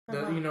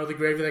 The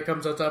gravy that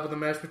comes on top of the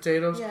mashed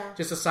potatoes. Yeah.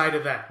 Just a side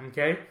of that.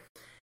 Okay.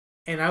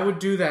 And I would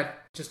do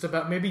that just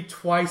about maybe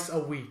twice a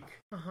week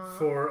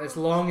for as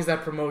long as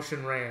that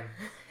promotion ran.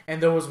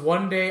 And there was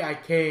one day I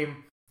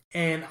came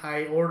and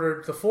I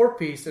ordered the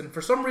 4-piece, and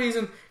for some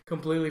reason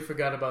completely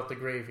forgot about the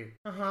gravy.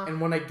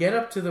 And when I get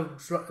up to the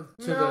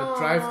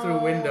drive-through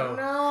window,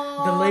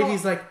 the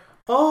lady's like,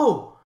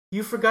 "Oh,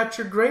 you forgot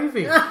your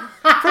gravy."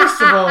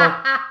 First of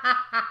all,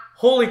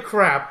 holy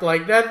crap!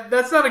 Like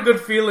that's not a good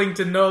feeling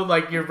to know.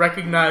 Like you're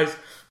recognized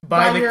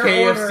by the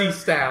KFC order.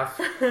 Staff.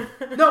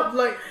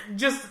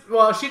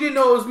 No, she didn't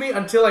know it was me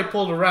until I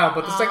pulled around.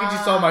 But the second she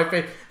saw my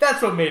face,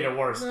 that's what made it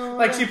worse. No,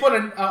 like she put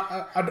an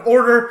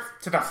order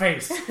to the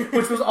face,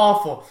 which was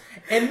awful.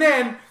 And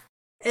then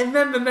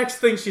the next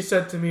thing she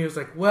said to me was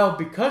like, "Well,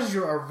 because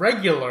you're a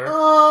regular,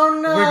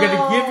 we're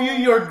gonna give you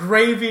your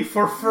gravy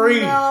for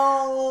free."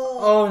 No.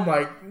 Oh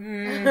my!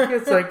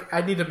 It's like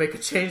I need to make a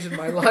change in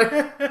my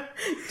life.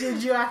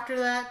 Did you after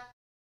that?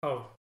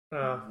 Oh.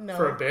 No.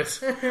 For a bit.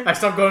 I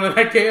stopped going to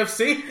that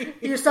KFC.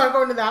 You stopped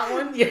going to that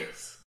one?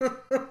 Yes.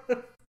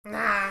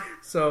 Nah.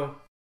 So,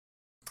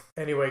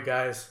 anyway,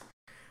 guys.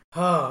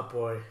 Oh,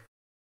 boy.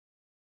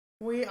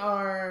 We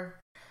are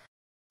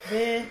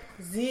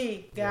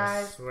busy,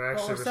 guys. Yes,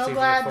 we're so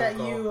glad that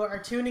you are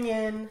tuning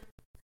in.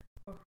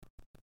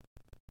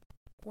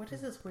 What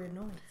is this weird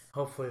noise?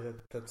 Hopefully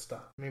that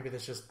stopped. Maybe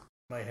that's just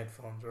my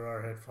headphones or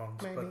our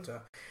headphones. Maybe. But,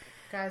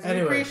 guys,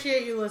 anyway. We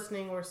appreciate you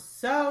listening. We're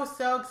so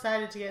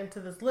excited to get into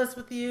this list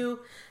with you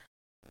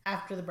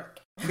after the break.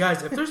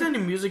 Guys, if there's any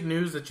music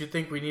news that you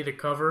think we need to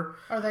cover,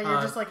 or that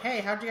you're just like,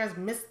 hey, how'd you guys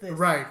miss this?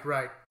 Right.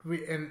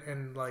 We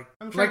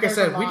like I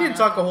said, we didn't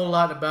talk a whole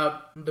lot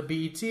about the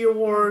BET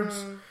Awards.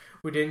 Mm-hmm.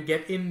 We didn't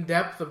get in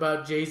depth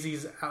about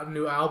Jay-Z's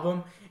new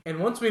album. And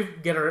once we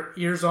get our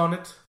ears on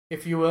it,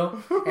 if you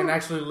will, and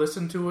actually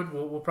listen to it,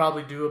 we'll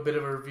probably do a bit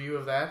of a review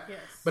of that. Yes.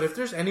 But if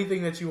there's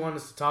anything that you want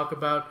us to talk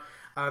about,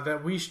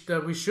 that we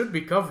should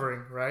be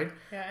covering, right?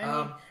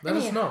 Yeah. Let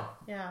us know.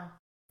 Yeah.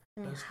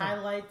 Any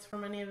highlights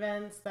from any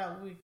events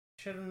that we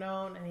should have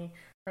known? Any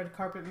red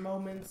carpet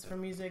moments for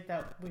music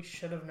that we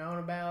should have known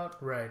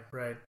about? Right.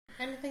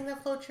 Anything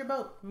that floats your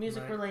boat,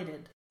 music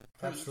related.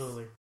 Please.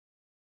 Absolutely.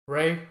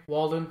 Ray,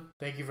 Walden,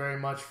 thank you very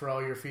much for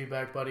all your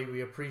feedback, buddy.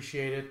 We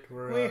appreciate it.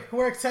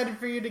 We're excited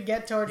for you to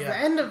get towards the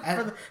end of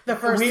for the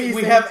first season.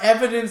 We have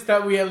evidence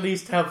that we at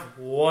least have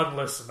one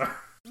listener.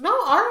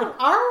 No,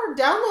 our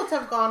downloads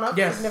have gone up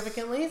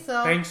significantly.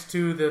 So thanks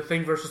to the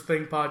Thing vs.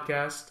 Thing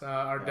podcast,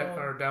 our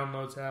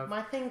downloads have.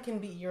 My thing can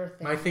beat your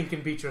thing. My thing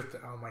can beat your thing.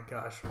 Oh my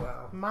gosh!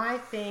 Wow. My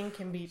thing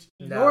can beat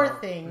your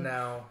thing.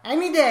 No.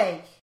 Any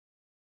day.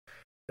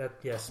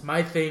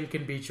 My thing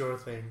can beat your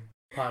thing.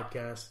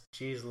 Podcast.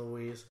 Jeez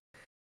Louise.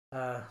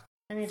 I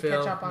need to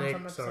catch up on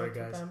some episodes. Sorry,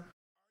 guys.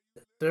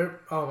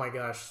 Oh my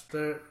gosh.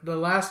 The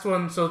last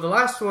one. So the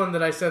last one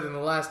that I said in the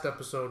last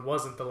episode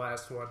wasn't the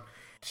last one.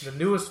 The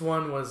newest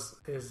one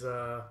is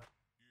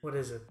what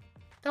is it?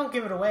 Don't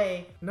give it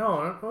away.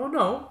 No. Oh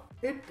no.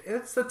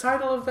 It's the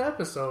title of the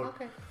episode.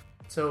 Okay.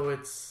 So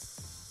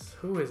it's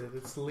who is it?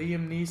 It's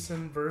Liam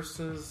Neeson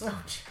versus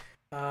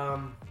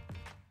good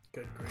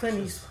gracious.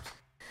 Clint Eastwood.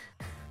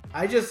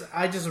 I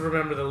just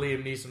remember the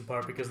Liam Neeson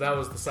part because that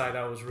was the side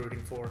I was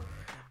rooting for.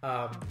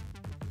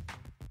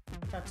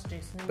 That's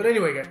Jason. But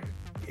anyway, guys,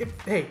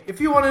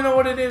 if you want to know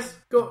what it is,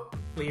 go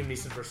Liam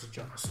Neeson versus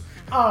Jonas.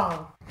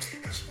 Oh.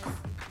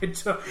 I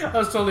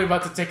was totally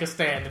about to take a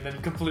stand and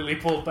then completely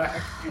pulled back.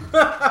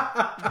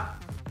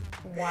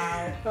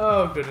 Wow.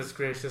 Oh, goodness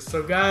gracious.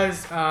 So,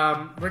 guys,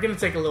 we're going to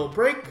take a little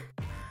break.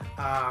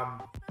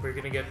 We're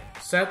going to get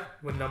set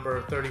with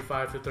number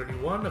 35 to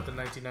 31 of the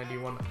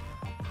 1991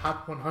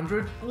 Hot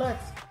 100.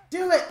 Let's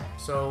do it.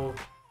 So,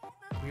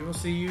 we will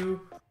see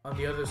you on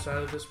the other side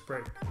of this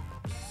break.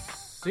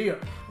 See ya.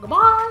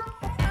 Goodbye.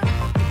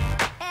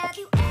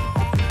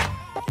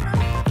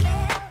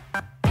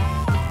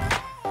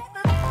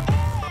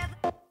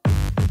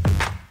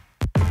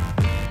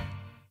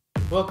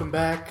 Welcome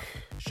back.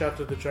 Shout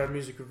to the Chart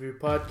Music Review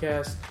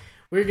Podcast.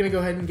 We're going to go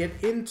ahead and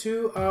get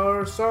into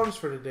our songs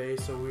for today.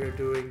 So we are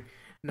doing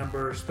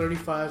numbers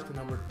 35 to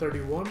number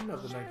 31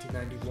 of the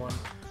 1991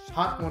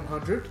 Hot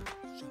 100.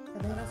 I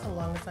think that's the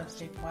longest I've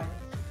stayed quiet.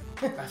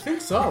 I think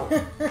so.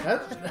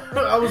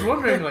 I was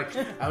wondering, like,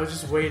 I was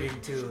just waiting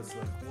too. It's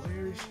like,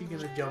 where is she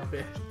going to jump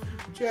in?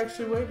 But you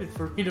actually waited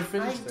for me to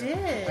finish that.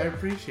 Did. I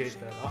appreciate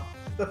that.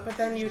 But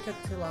then you took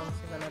too long, so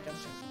then I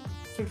jumped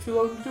in. Took too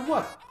long to do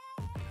what?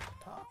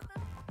 Talk.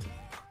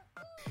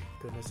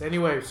 Goodness.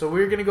 Anyway, so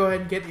we're going to go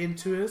ahead and get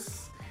into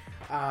this.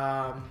 You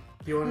want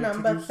to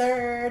Number introduce?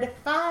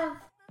 35.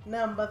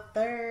 Number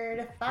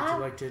 35. Would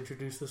you like to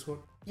introduce this one?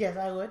 Yes,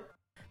 I would.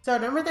 So,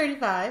 number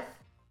 35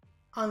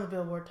 on the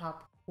Billboard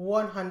Top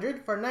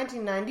 100 for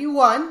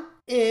 1991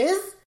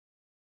 is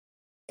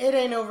It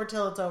Ain't Over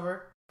Till It's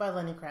Over by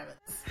Lenny Kravitz.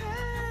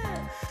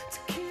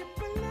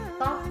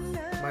 Thoughts?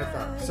 My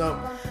thoughts. So,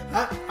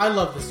 I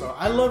love this song.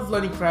 I love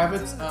Lenny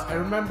Kravitz. I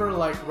remember,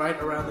 like, right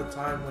around the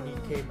time when he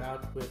came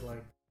out with,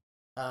 like,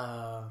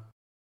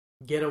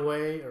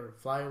 Getaway or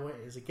Fly Away.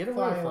 Is it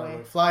Getaway or Fly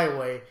Away? Fly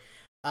Away.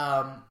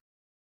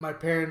 My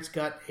parents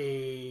got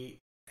a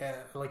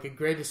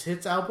greatest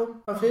hits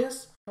album of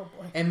his. Oh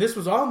boy. And this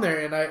was on there,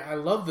 and I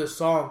love this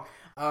song.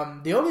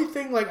 The only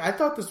thing, like, I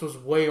thought this was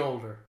way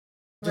older.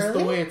 Just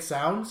Really? the way it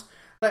sounds.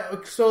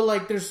 Like, so,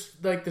 like, there's,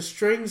 like, the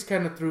strings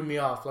kind of threw me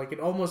off. Like, it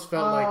almost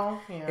felt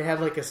like it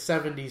had, like, a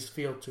 70s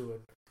feel to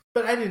it.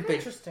 But I didn't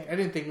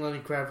think Lenny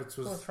Kravitz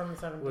was from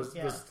the 70s,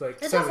 was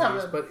like it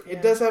 70s. But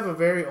it does have a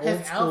very old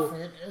His school...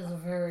 outfit is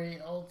very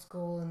old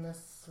school in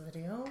this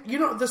video. You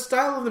know, the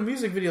style of the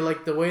music video,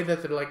 like, the way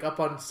that they're, like, up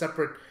on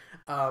separate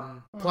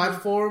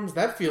platforms,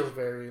 that feels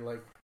very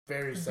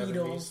 70s.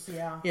 Beatles,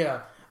 yeah.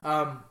 Yeah.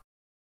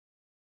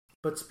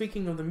 But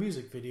speaking of the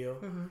music video,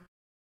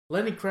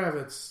 Lenny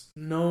Kravitz,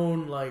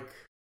 known like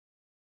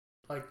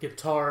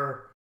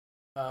guitar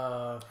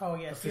Oh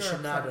yes, you're upset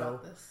aficionado.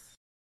 about this.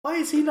 Why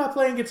is he not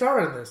playing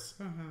guitar in this?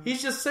 Mm-hmm.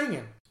 He's just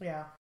singing.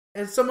 Yeah.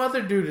 And some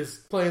other dude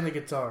is playing the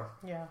guitar.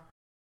 Yeah.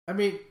 I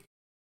mean,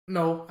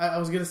 no, I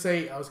was gonna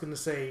say,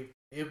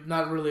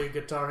 not really a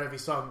guitar heavy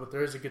song, but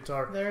there is a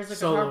guitar. There's a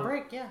solo, guitar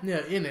break, yeah.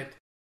 Yeah, in it.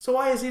 So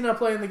why is he not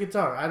playing the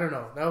guitar? I don't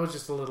know. That was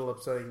just a little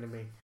upsetting to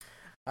me.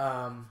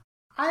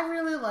 I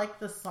really like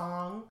the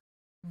song,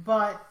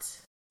 but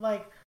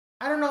like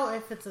I don't know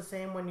if it's the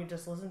same when you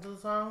just listen to the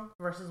song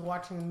versus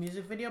watching the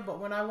music video.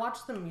 But when I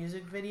watch the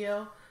music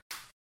video,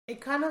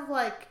 it kind of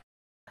like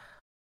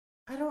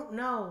I don't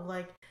know,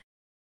 like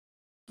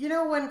you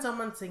know when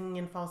someone's singing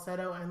in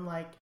falsetto and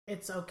like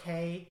it's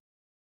okay,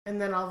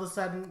 and then all of a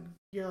sudden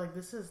you're like,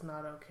 this is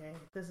not okay.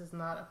 This is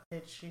not a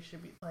pitch you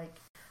should be like.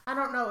 I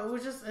don't know.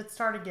 It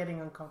started getting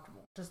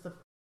uncomfortable. Just the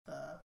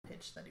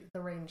pitch the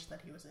range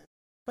that he was in.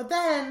 But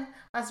then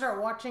I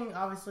start watching.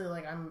 Obviously,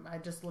 like I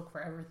just look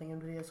for everything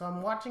in video. So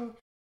I'm watching.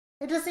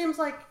 It just seems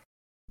like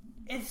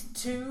it's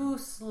too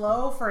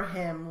slow for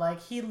him.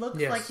 Like he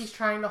looks like he's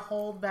trying to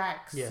hold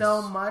back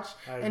so much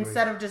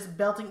instead of just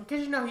belting.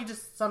 Because he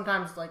just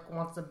sometimes like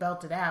wants to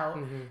belt it out.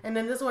 Mm-hmm. And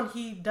then this one,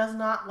 he does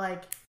not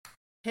like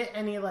hit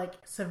any like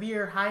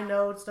severe high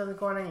notes. Doesn't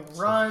go on any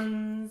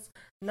runs.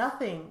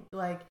 Nothing.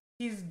 Like.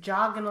 He's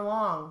jogging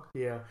along.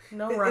 Yeah.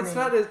 No running. It's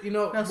not as,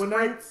 no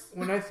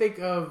when I think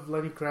of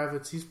Lenny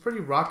Kravitz, he's pretty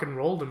rock and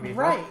roll to me.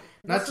 Right.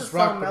 Not just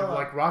rock, but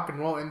like rock and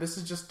roll. And this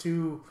is just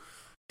too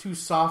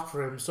soft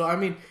for him. So, I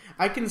mean,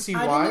 I can see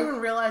why. I didn't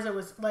even realize it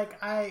was,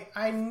 like,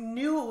 I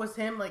knew it was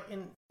him, like,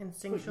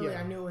 instinctually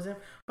I knew it was him.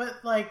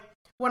 But, like,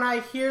 when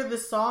I hear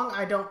this song,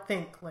 I don't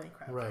think Lenny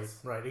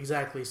Kravitz. Right,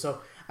 exactly.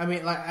 So, I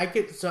mean, like, I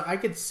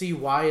could see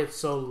why it's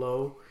so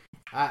low.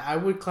 I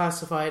would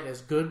classify it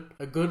as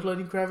a good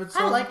Lenny Kravitz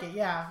song. I like it,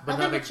 yeah. I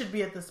think it should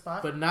be at this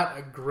spot. But not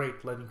a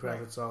great Lenny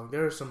Kravitz song.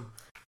 There are some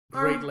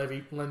great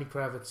Lenny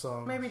Kravitz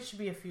songs. Maybe it should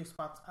be a few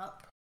spots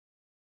up.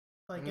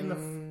 Like in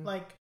the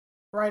like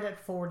right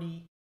at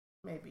 40,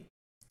 maybe.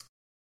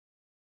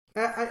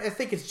 I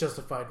think it's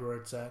justified where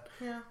it's at.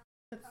 Yeah,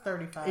 it's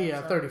 35.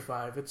 Yeah, so.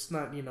 35. It's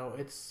not,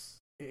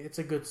 it's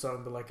a good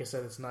song, but like I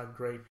said, it's not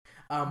great.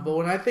 But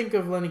when I think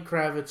of Lenny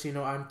Kravitz,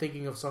 I'm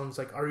thinking of songs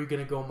like "Are You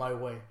Gonna Go My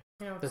Way?"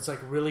 That's like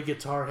really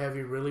guitar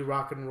heavy, really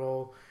rock and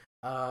roll.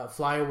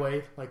 Fly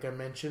Away, like I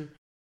mentioned.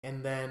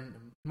 And then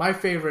my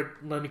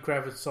favorite Lenny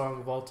Kravitz song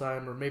of all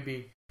time, or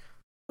maybe...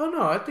 Oh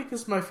no, I think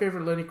it's my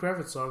favorite Lenny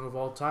Kravitz song of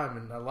all time.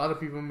 And a lot of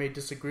people may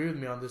disagree with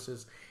me on this,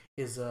 is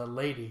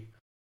Lady.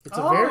 It's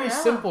a very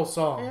simple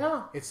song.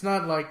 Yeah. It's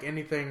not like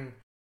anything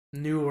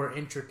new or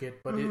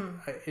intricate, but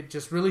it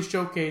just really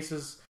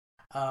showcases...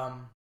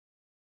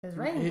 his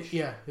range.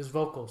 His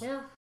vocals.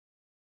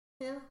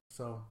 Yeah.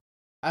 So...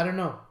 I don't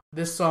know.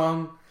 This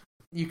song,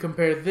 you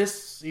compare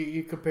this,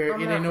 you compare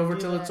It Ain't Over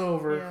Till It's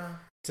Over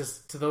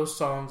to those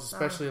songs,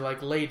 especially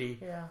like Lady,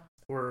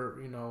 where,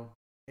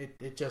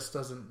 it just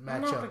doesn't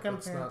match up.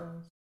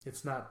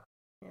 It's not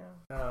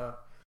Yeah.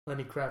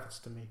 Lenny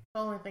Kravitz to me.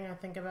 The only thing I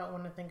think about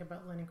when I think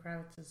about Lenny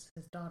Kravitz is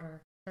his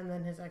daughter, and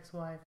then his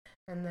ex-wife,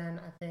 and then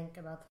I think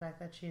about the fact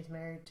that she's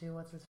married to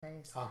what's his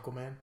face?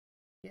 Aquaman.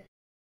 Yeah.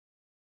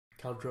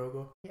 Khal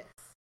Drogo. Yes.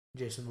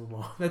 Jason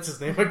Momoa. That's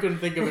his name. I couldn't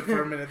think of it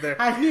for a minute there.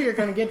 I knew you were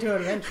going to get to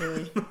it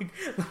eventually.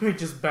 Let me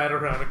just bat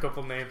around a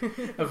couple names.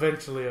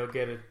 Eventually, I'll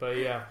get it. But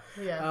yeah.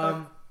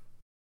 Yeah.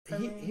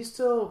 He's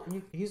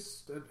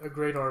a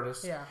great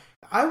artist. Yeah.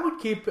 I would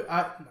keep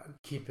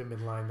him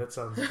in line. That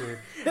sounds weird.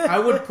 I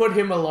would put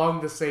him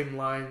along the same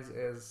lines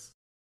as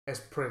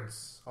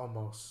Prince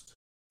almost.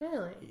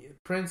 Really?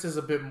 Prince is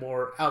a bit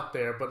more out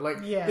there, but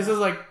this is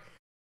like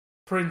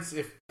Prince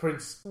if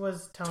Prince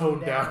was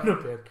toned down a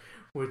bit,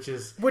 which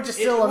is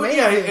still amazing.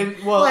 Yeah,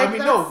 and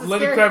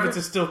Lenny Kravitz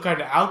is still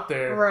kind of out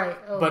there, right?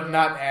 But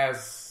not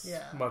as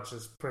much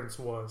as Prince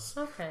was.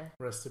 Okay.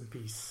 Rest in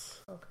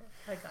peace. Okay,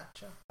 I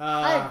gotcha.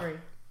 I agree.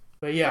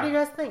 But yeah, what do you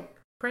guys think?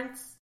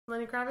 Prince,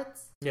 Lenny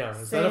Kravitz? Yeah,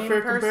 is that a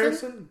fair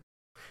comparison?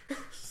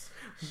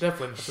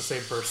 Definitely not the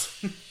same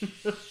person.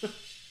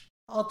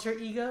 Alter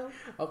ego?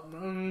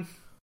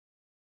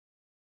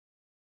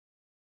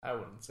 I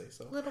wouldn't say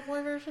so. Little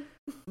boy version?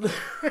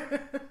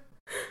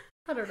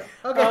 I don't know.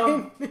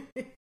 Okay.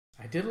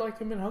 I did like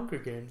him in Hunger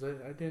Games.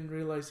 I didn't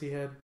realize he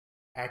had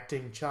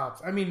acting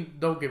chops. I mean,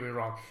 don't get me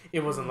wrong.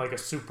 It wasn't like a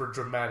super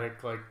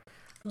dramatic, like...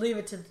 Leave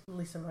it to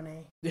Lisa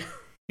Monet.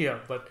 Yeah,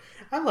 but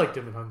I liked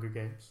him in Hunger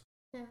Games.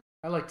 Yeah.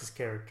 I liked his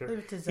character. Leave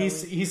it to Zoe.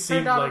 He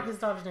seemed like... His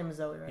daughter's name is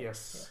Zoe, right?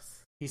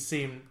 Yes.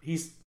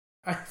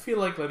 I feel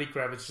like Lenny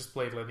Kravitz just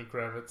played Lenny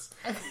Kravitz.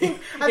 I think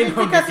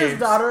because his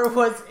daughter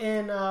was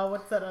in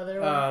what's that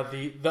other one?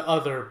 The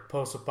other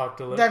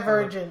post-apocalyptic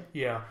Divergent.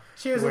 Yeah,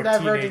 she was in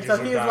Divergent,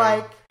 so he's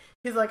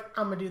like,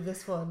 I'm gonna do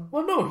this one.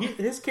 Well, no,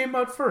 his came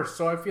out first,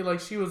 so I feel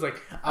like she was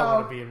like, I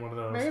want to be in one of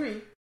those.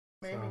 Maybe.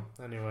 So,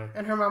 anyway,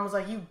 and her mom was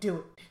like, you do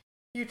it.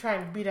 You try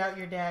and beat out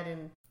your dad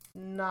in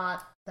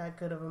not that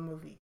good of a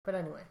movie. But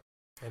anyway,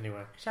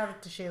 shout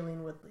out to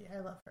Shailene Woodley. I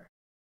love her.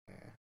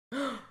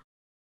 Yeah.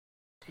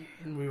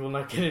 We will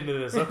not get into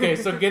this. Okay,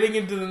 so getting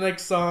into the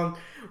next song,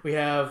 we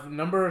have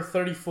number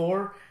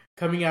 34,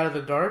 Coming Out of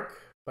the Dark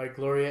by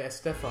Gloria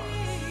Estefan.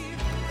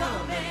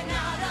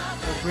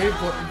 A great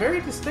very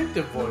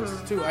distinctive voice,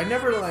 too. I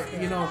never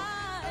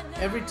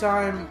every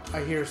time I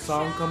hear a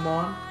song come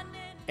on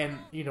and,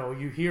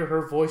 you hear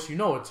her voice,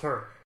 it's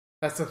her.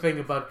 That's the thing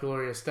about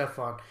Gloria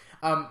Estefan.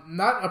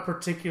 Not a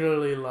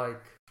particularly,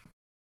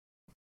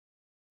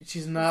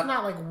 she's not... It's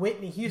not like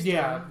Whitney Houston.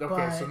 Yeah,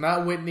 okay, so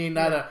not Whitney,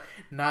 not a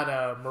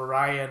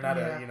Mariah, not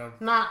a...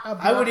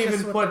 I would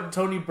even put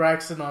Toni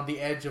Braxton on the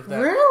edge of that...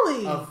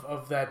 Really?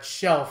 Of that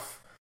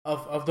shelf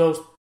of those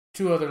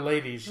two other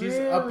ladies. She's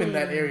up in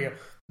that area,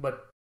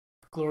 but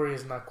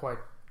Gloria's not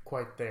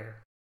quite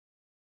there.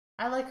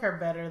 I like her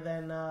better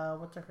than,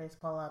 what's her face,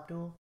 Paula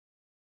Abdul.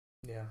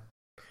 Yeah.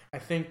 I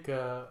think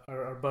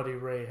our buddy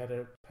Ray had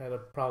a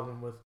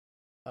problem with...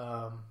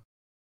 Paula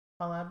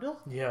Abdul?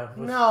 Yeah.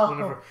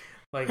 No.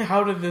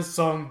 How did this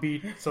song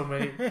beat so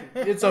many?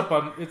 It's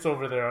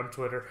over there on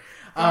Twitter.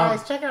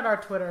 Guys, check out our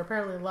Twitter.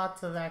 Apparently,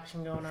 lots of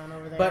action going on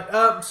over there. But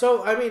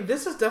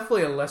this is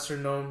definitely a lesser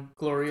known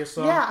Gloria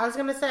song. Yeah, I was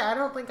gonna say I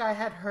don't think I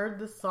had heard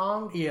this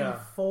song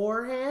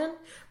beforehand,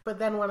 but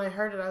then when I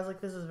heard it, I was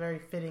like, this is very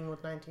fitting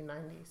with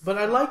 1990s. But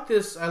I like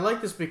this. I like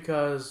this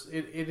because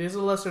it is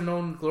a lesser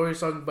known Gloria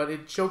song, but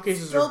it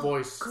showcases her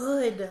voice.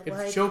 Good.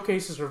 It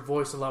showcases her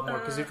voice a lot more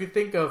because if you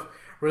think of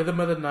Rhythm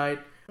of the Night.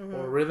 Mm-hmm.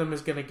 Or Rhythm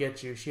Is Gonna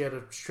Get You. She had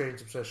a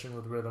strange obsession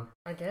with rhythm.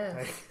 I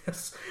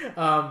guess.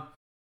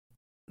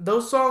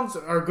 Those songs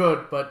are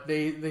good, but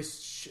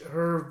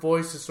her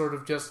voice is sort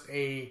of just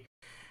her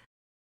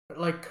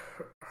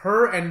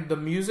and the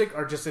music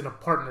are just in a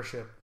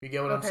partnership. You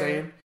get what I'm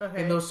saying?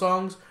 Okay. In those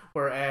songs,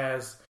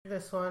 whereas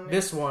this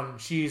one,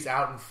 she's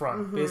out in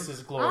front. Mm-hmm. This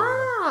is Gloria.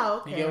 Ah,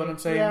 okay. You get what I'm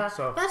saying? Yeah,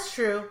 so that's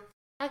true.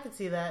 I can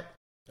see that.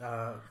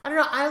 I don't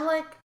know.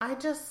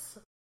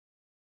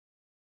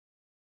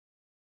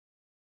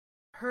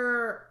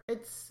 Her,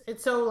 it's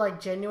so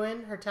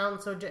genuine. Her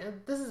talent's so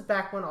genuine. This is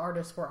back when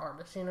artists were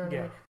artists, you know what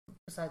I mean?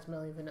 Besides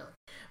Milli Vanilli,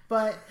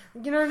 but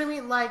you know what I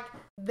mean.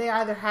 They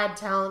either had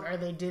talent or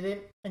they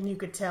didn't, and you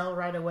could tell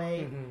right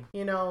away.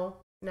 Mm-hmm.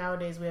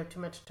 Nowadays we have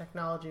too much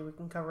technology. We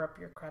can cover up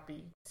your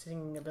crappy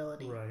singing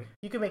ability. Right.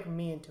 You could make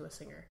me into a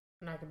singer,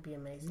 and I could be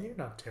amazing. You're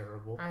not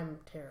terrible. I'm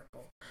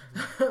terrible,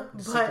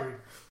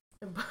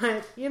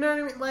 but you know what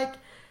I mean.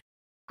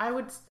 I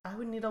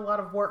would need a lot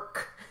of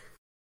work.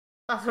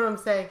 That's what I'm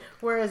saying.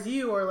 Whereas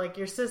you or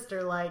your sister,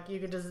 you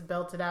could just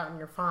belt it out and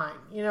you're fine,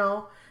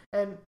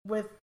 And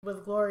with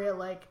Gloria,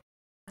 I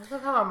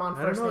love how I'm on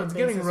first name basis.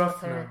 It's getting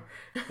rough now.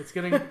 It's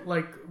getting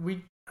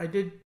I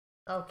did.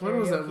 Oh, when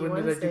was that? When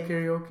did I do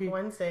karaoke?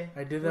 Wednesday.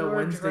 I did that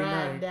Wednesday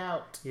night.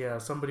 Out. Yeah,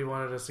 somebody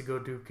wanted us to go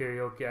do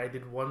karaoke. I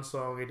did one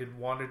song. I did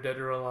Wanted Dead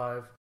or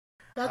Alive.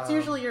 That's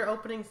usually your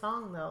opening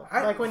song, though.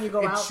 When you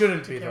go out. It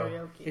shouldn't be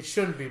karaoke. Though. It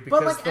shouldn't be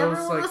because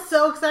everyone was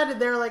so excited.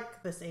 They were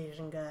like, "This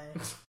Asian guy."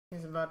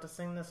 He's about to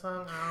sing this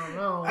song. I don't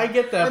know. I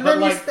get that,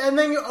 and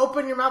then you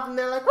open your mouth and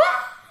they're like,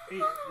 "Wah!"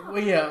 Well,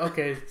 yeah,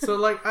 okay. So,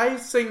 like, I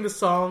sing the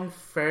song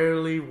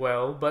fairly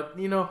well, but,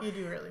 you know... You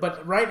do really But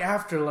well. right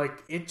after,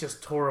 like, it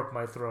just tore up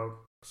my throat.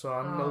 So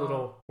I'm a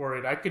little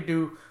worried. I could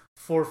do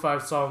 4 or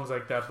 5 songs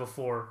like that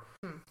before,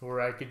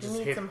 where I could just you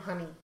need hit... some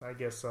honey. I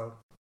guess so.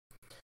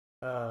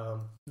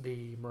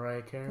 The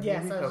Mariah Carey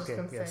Yes, movie? I was okay,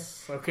 just gonna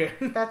yes. Okay.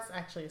 That's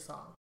actually a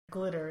song.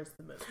 Glitter is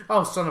the movie.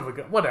 Oh, son of a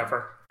gun.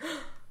 Whatever.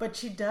 But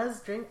she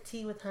does drink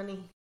tea with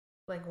honey.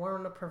 Like,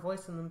 warming up her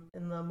voice in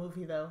the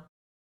movie, though.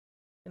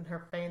 In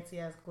her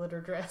fancy-ass glitter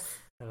dress.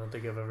 I don't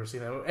think I've ever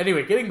seen that movie.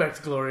 Anyway, getting back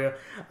to Gloria.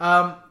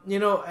 You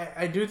know,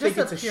 I do think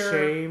it's a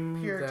shame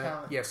pure that...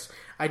 talent. Yes.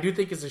 I do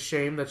think it's a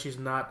shame that she's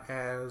not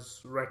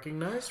as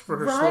recognized for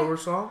her Right? slower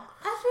song.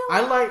 I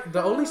like...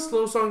 The only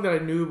slow song that I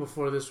knew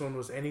before this one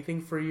was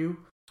Anything For You,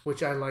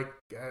 which I like.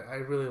 I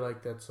really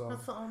like that song.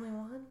 That's the only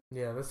one?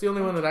 Yeah, that's the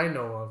only one that I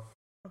know of.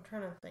 I'm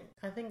trying to think.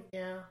 I think,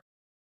 yeah.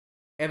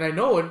 And I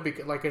know it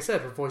because, like I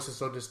said, her voice is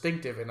so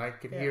distinctive, and I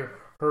can hear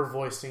her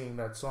voice singing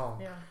that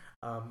song. Yeah.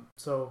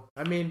 So,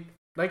 I mean,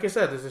 like I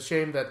said, it's a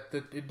shame that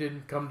it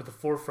didn't come to the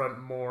forefront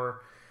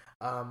more,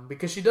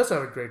 because she does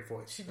have a great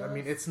voice. She does. I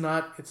mean, it's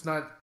not.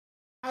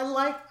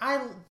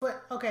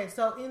 But, okay,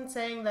 so in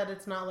saying that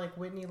it's not like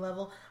Whitney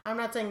level, I'm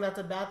not saying that's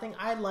a bad thing.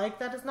 I like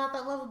that it's not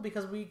that level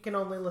because we can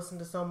only listen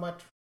to so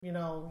much, you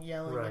know,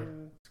 yelling Right.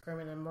 and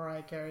screaming and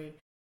Mariah Carey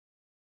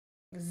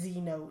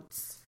Z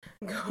notes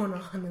going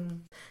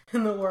on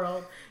in the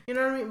world. You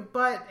know what I mean?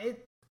 But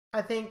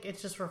I think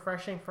it's just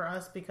refreshing for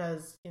us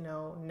because, you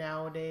know,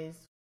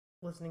 nowadays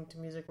listening to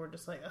music, we're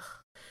just like,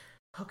 ugh,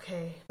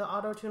 okay, the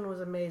auto-tune was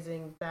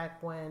amazing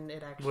back when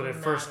it actually When it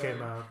first came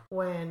out.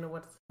 When,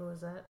 who was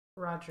that?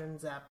 Roger and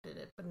Zapp did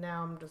it. But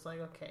now I'm just like,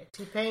 okay,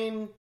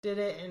 T-Pain did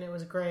it and it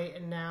was great,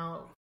 and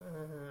now...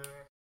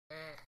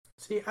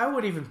 See, I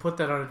would even put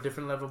that on a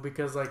different level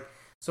because, like,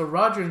 so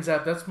Roger and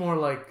Zapp, that's more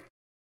like,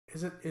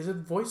 is it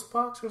voice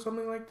box or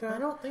something like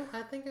that?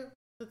 I think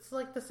it's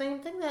like the same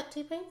thing that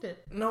T-Pain did.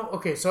 No,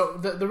 okay, so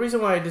the reason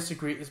why I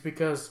disagree is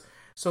because,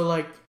 so,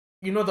 like,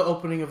 you know the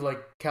opening of, like,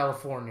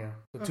 California,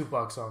 the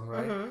Tupac song,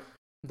 right? Mm-hmm.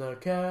 The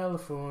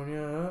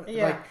California.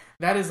 Yeah. Like,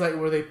 that is, like,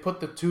 where they put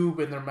the tube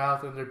in their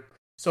mouth and they're...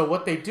 So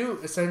what they do,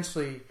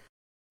 essentially,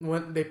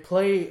 when they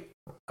play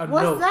a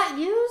note... Was that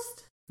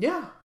used?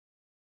 Yeah.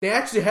 They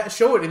actually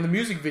show it in the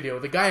music video.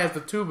 The guy has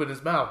the tube in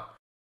his mouth.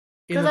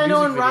 Because I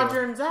know in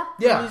Roger and Zapp,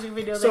 the music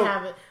video, they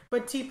have it.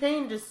 But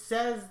T-Pain just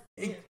says...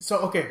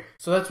 So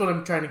that's what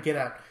I'm trying to get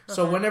at. Okay.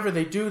 So whenever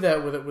they do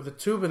that with a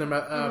tube in their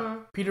mouth,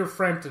 Peter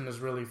Frampton is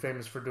really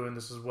famous for doing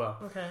this as well.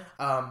 Okay.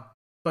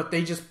 But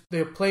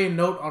they'll play a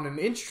note on an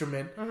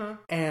instrument,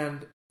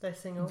 and... They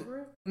sing over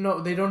it?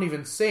 No, they don't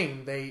even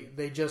sing.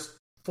 They just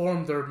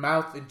form their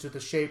mouth into the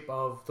shape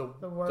of the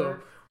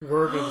word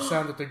or the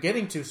sound that they're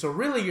getting to. So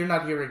really, you're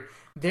not hearing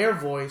their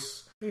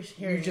voice.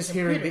 You're just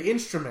hearing the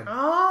instrument.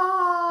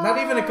 Oh, not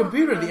even a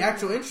computer, the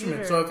actual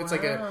instrument. So if it's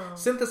like a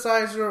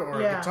synthesizer or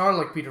a guitar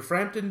like Peter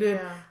Frampton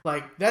did,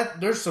 like that,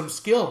 there's some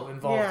skill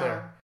involved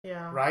there.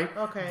 Yeah. Right?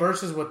 Okay.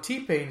 Versus what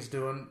T-Pain's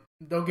doing.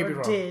 Don't get me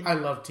wrong. I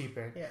love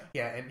T-Pain. Yeah.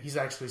 Yeah, and he's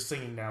actually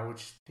singing now,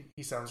 which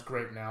he sounds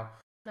great now.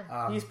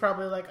 He's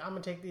probably like, I'm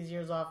going to take these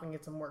years off and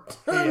get some work.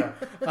 Yeah.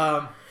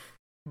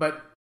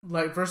 But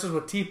like versus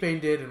what T-Pain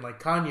did and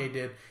like Kanye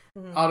did,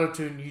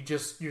 auto-tune,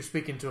 you're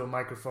speaking to a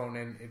microphone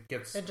and it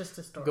just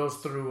distorts. goes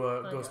through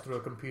a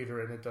computer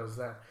and it does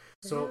that.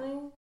 So really?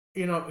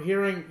 You know,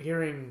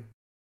 hearing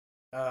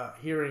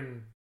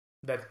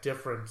that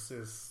difference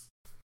is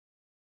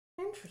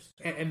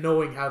interesting, and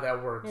knowing how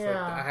that works.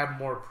 Yeah. Like, I have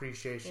more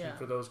appreciation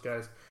for those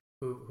guys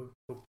who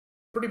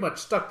pretty much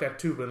stuck that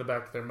tube in the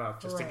back of their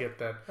mouth just to get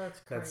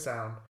that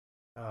sound.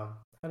 How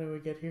did we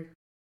get here?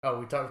 Oh,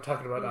 we're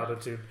talking about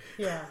auto-tune.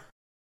 Yeah.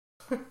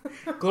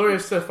 Gloria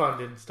Stefan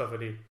didn't stuff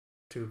any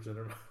tubes in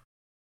her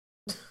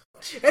mouth.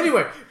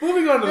 Anyway,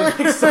 moving on to the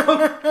next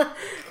song.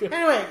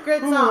 Anyway,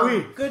 great song.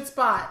 Ooh-wee. Good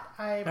spot.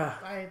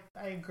 I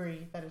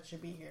agree that it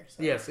should be here.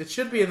 So. Yes, it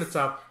should be in the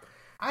top.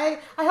 I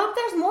hope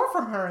there's more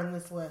from her in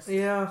this list.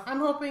 Yeah. I'm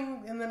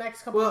hoping in the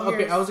next couple of years.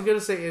 Well, okay, I was going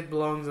to say it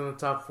belongs in the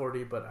top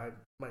 40, but I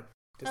might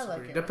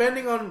disagree. Like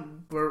depending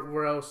on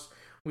where else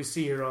we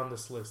see her on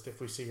this list, if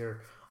we see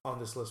her on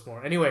this list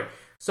more. Anyway,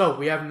 so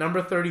we have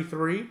number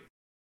 33,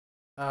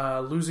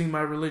 Losing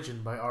My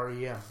Religion by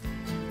R.E.M.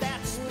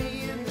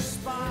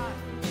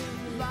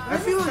 I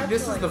feel like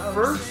this is the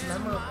first...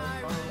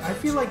 I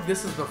feel like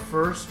this is the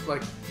first,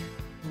 like,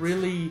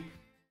 really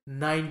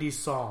 90s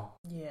song.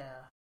 Yeah.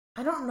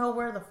 I don't know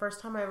where the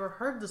first time I ever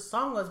heard the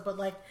song was, but,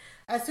 like,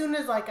 as soon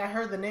as, like, I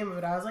heard the name of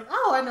it, I was like,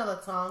 oh, I know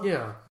that song.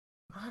 Yeah.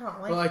 I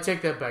don't like Well, I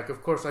take that back.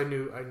 Of course, I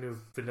knew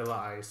Vanilla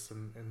Ice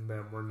and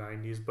them were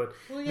 90s, but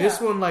this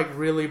one, like,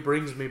 really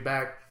brings me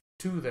back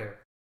to there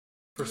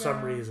for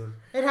some reason.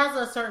 It has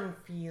a certain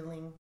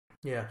feeling.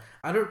 Yeah.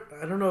 I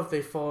don't know if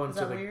they fall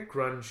into the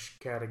grunge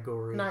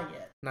category. Not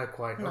yet. Not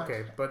quite. Not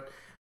okay. yet. But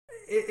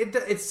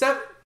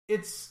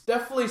it's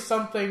definitely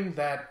something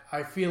that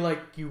I feel like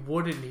you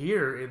wouldn't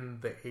hear in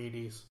the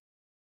 80s.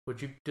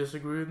 Would you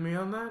disagree with me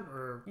on that?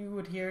 Or you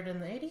would hear it in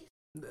the 80s?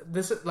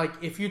 This is like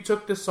if you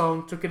took this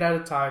song, took it at a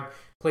time,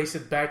 place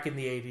it back in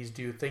the 80s,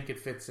 do you think it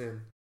fits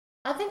in?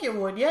 I think it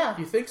would, yeah.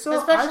 You think so?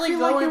 Especially I feel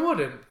like it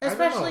wouldn't.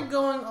 Especially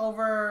going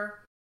over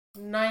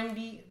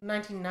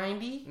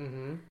 1990.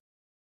 Mm-hmm.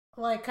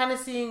 Like, kind of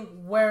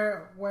seeing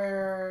where the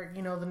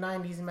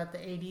 90s met the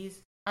 80s.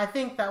 I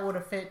think that would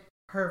have fit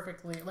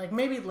perfectly. Like,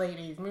 maybe late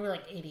 80s, maybe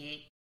like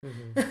 88.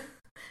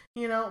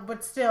 Mm-hmm.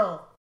 But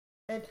still,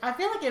 I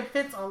feel like it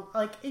fits.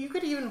 Like, you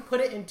could even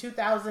put it in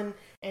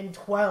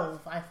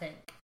 2012, I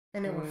think,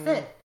 and it would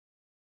fit.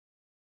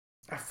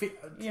 I feel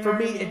for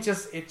me, it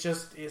just is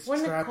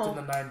trapped in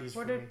the 90s.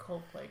 Where did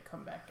Coldplay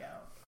come back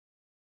out?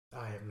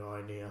 I have no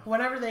idea.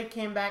 Whenever they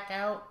came back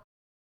out,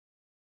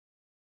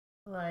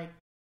 like,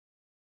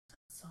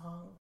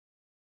 song,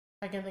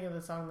 I can't think of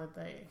the song that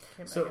they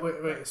came back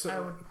out.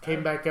 So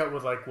came back out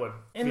with like what?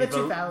 In the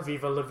 2000s.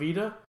 Viva La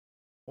Vida?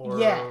 Or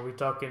yeah. Are we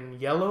talking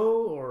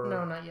Yellow or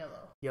no, not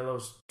Yellow.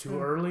 Yellow's too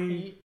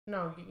early?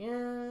 No,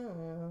 yeah.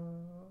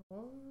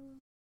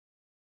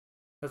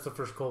 That's the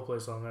first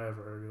Coldplay song I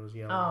ever heard. It was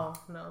Yellow. Oh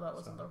no, that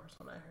wasn't the first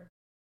one I heard.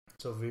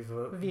 So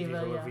Viva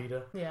yeah. La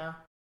Vida. Yeah.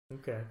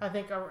 Okay. I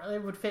think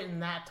it would fit in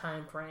that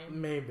time frame.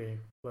 Maybe,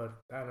 but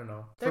I don't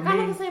know. They're kind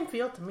of the same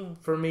feel to me.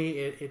 For me,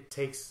 it's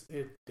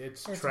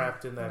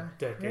trapped in that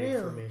decade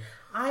for me.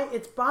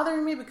 It's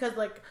bothering me because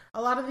like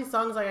a lot of these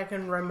songs, like I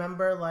can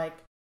remember like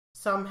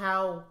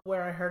somehow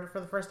where I heard it for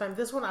the first time.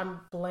 This one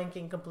I'm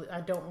blanking completely.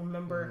 I don't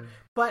remember,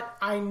 but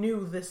I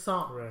knew this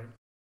song. Right.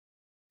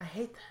 I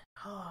hate that.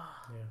 Oh.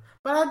 Yeah.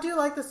 But I do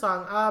like the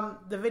song.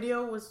 The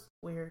video was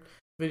weird.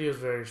 Video's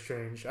very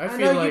strange. I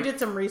know like you did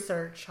some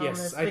research on this.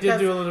 Yes, I did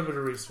do a little bit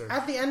of research.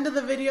 At the end of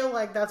the video,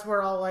 like that's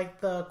where all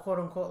like the quote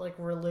unquote like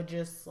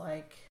religious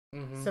like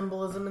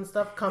symbolism and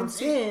stuff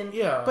comes in.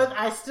 Yeah. But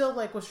I still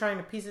like was trying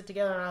to piece it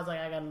together, and I was like,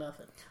 I got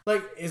nothing.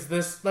 Like, is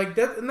this like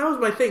that? And that was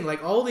my thing.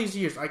 Like all these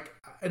years, like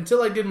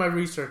until I did my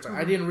research,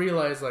 I didn't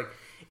realize like,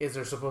 is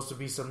there supposed to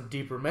be some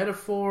deeper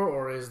metaphor,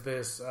 or is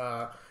this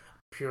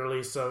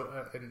purely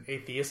an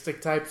atheistic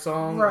type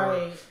song?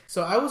 Right.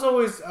 So I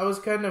was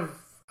kind of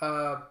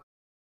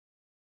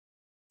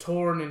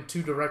torn in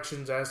two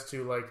directions as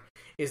to like,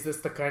 is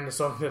this the kind of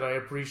song that I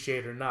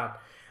appreciate or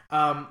not?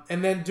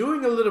 And then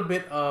doing a little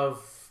bit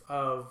of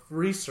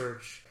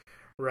research,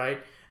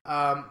 right?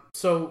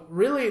 So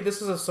really,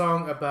 this is a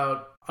song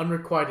about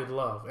unrequited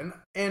love,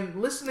 and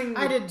listening.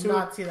 I did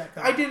not see that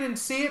coming. I didn't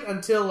see it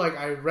until like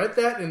I read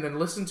that and then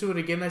listened to it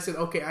again. I said,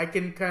 okay, I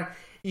can kind of.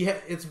 Yeah,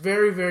 it's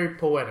very, very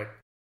poetic.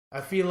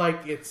 I feel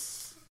like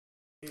it's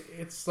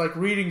like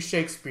reading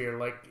Shakespeare.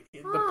 Like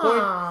the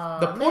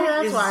point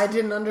that's is why I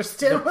didn't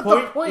understand what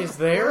the point is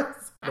there.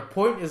 was. The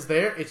point is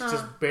there. It's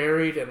just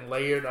buried and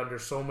layered under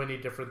so many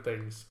different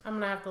things. I'm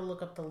gonna have to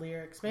look up the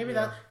lyrics. Maybe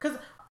that because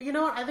you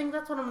know what? I think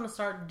that's what I'm gonna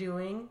start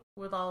doing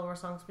with all of our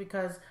songs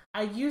because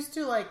I used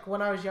to like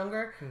when I was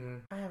younger.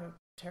 I have a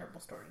terrible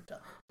story to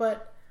tell,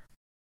 but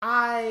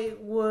I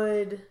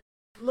would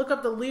look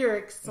up the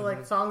lyrics to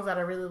like songs that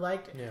I really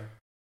liked. Yeah.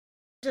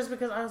 Just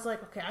because I was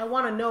like, okay, I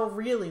want to know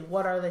really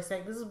what are they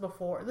saying. This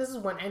is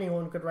when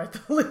anyone could write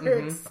the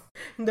lyrics.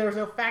 There was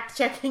no fact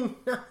checking,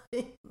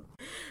 nothing.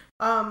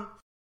 And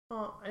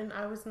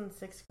I was in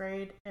 6th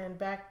grade, and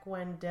back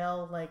when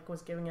Dell like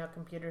was giving out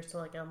computers to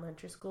like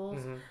elementary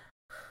schools,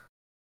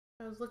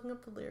 I was looking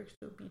up the lyrics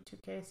to a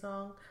B2K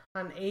song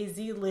on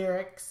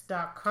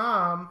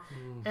azlyrics.com,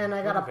 and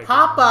I got a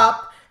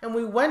pop-up, and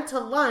we went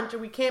to lunch,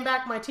 and we came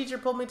back, my teacher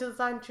pulled me to the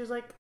side, and she was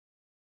like,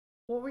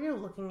 what were you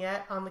looking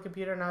at on the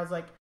computer? And I was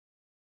like,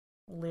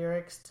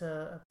 lyrics to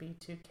a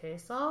B2K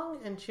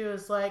song? And she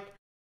was like,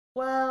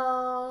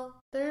 well,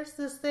 there's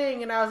this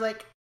thing. And I was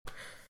like,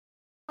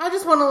 I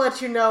just want to let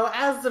you know,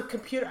 as the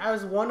computer, I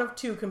was one of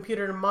 2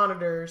 computer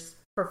monitors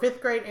for 5th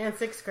grade and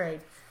 6th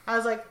grade. I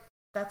was like,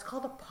 that's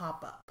called a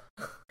pop-up.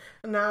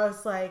 And I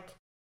was like,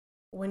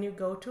 when you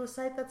go to a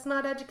site that's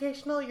not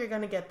educational, you're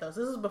going to get those.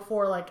 This is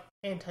before, like,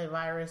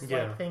 antivirus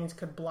like things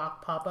could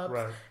block pop-ups.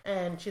 Right.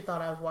 And she thought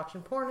I was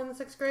watching porn in the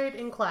 6th grade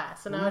in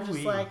class. And I was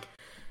just like...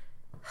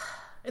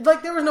 It's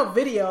like, there was no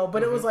video,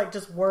 but it was, like,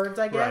 just words,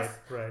 I guess.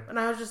 Right. And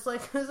I was just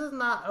like, this is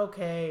not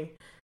okay.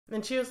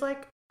 And she was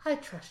like, I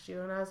trust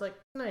you. And I was like,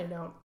 no, you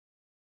don't.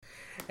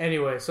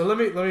 Anyway, so let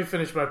me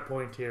finish my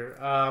point here.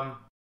 That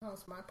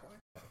was my point.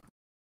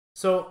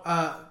 So,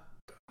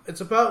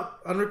 it's about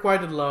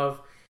unrequited love,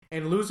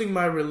 and losing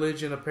my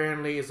religion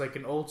apparently is like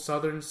an old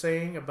Southern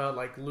saying about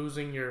like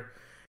losing your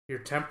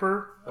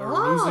temper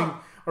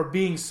or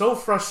being so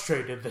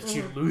frustrated that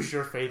you lose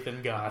your faith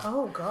in God.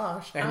 Oh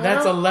gosh. And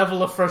that's a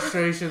level of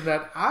frustration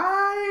that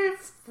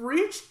I've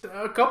reached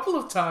a couple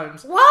of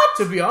times. What?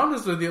 To be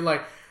honest with you,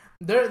 like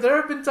there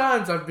have been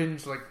times I've been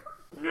just like,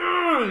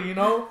 you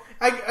know,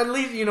 at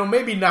least, you know,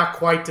 maybe not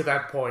quite to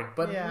that point,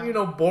 but you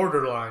know,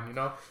 borderline, you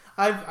know.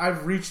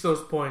 I've reached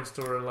those points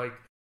to where like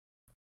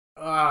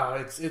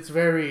it's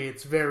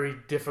very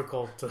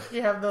difficult to.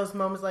 You have those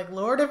moments like,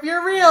 Lord, if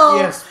you're real,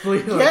 yes,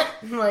 please,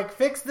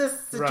 fix this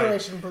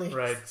situation, please.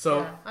 Right.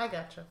 So I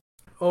gotcha.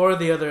 Or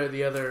the other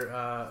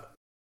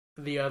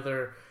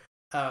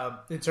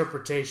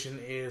interpretation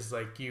is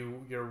like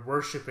you're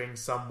worshiping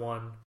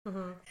someone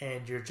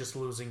and you're just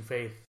losing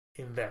faith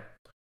in them.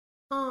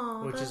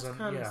 Oh, which that's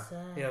kind of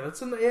sad. Yeah,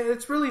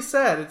 it's really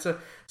sad.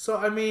 So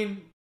I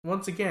mean,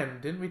 once again,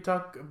 didn't we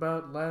talk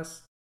about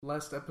last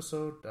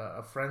episode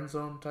a friend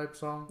zone type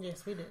song?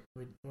 Yes, we did.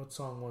 What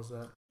song was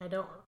that? I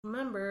don't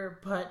remember,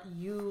 but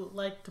you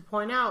like to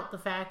point out the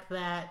fact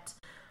that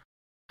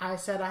I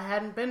said I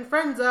hadn't been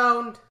friend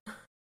zoned,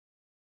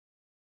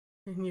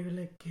 and you were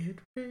like,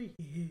 "Good for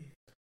you."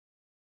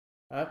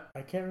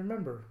 I can't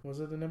remember. Was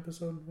it in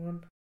episode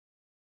 1?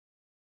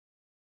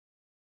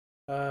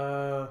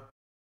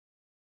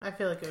 I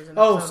feel like it was in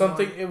episode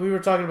something. 1. We were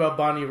talking about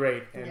Bonnie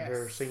Raitt and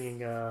her singing.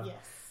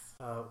 Yes.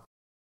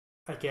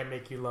 I Can't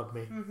Make You Love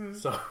Me. Mm-hmm.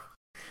 So,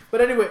 but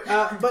anyway,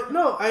 but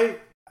no, I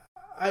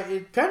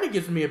it kind of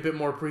gives me a bit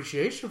more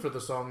appreciation for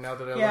the song now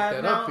that I looked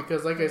that up,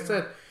 because, like I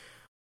said,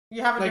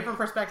 you have a different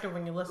perspective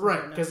when you listen. Right,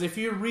 to it. because if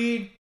you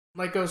read,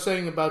 like I was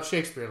saying about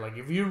Shakespeare, like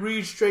if you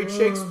read straight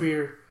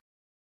Shakespeare,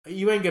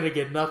 you ain't gonna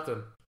get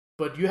nothing.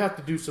 But you have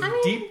to do some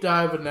deep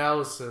dive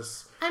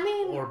analysis.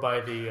 Or by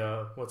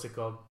the what's it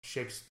called?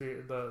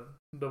 Shakespeare,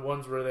 the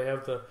ones where they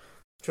have the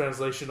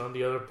translation on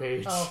the other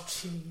page. Oh,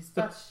 jeez,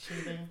 that's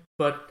cheating.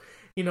 But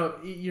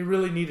you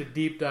really need a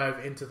deep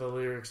dive into the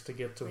lyrics to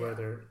get to where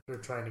they're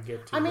trying to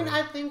get to.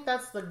 I think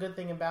that's the good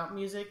thing about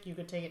music. You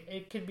could take it;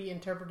 it could be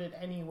interpreted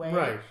any way,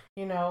 right?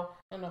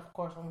 And of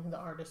course, only the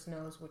artist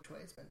knows which way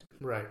it's meant to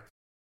be. Right.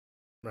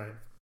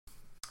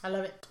 I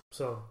love it.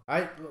 So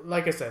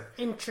like I said,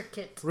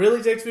 intricate.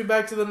 Really takes me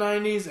back to the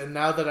 90s, and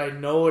now that I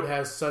know it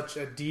has such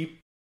a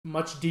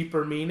much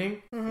deeper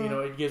meaning,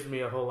 it gives me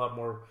a whole lot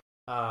more.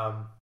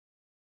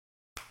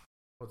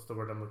 What's the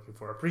word I'm looking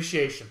for?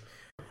 Appreciation.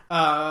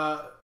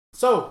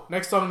 So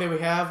next song that we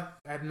have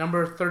at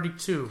number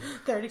 32.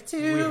 32.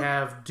 We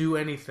have "Do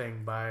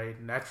Anything" by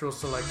Natural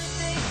Selection.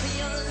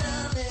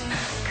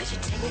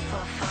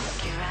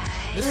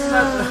 This is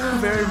not a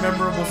very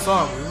memorable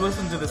song. We've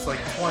listened to this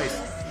like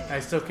twice. I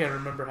still can't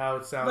remember how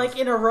it sounds. Like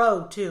in a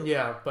row, too.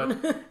 Yeah, but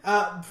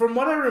from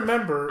what I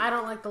remember... I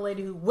don't like the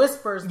lady who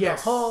whispers the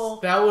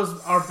whole that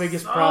was our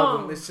biggest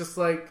problem. It's just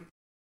like...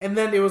 And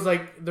then it was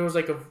like... There was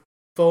like a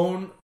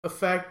phone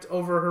effect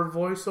over her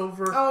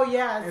voiceover. Oh,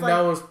 yeah. It's and like,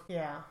 that was...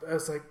 Yeah. I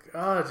was like,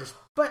 just...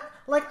 But,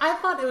 like, I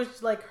thought it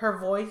was like her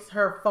voice,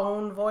 her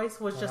phone voice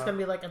was just going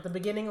to be like at the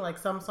beginning, like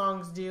some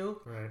songs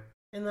do. Right.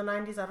 In the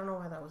 90s. I don't know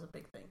why that was a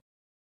big thing.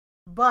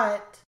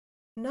 But...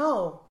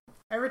 No.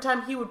 Every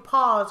time he would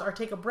pause or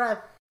take a breath,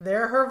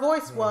 there her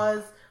voice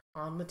was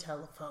on the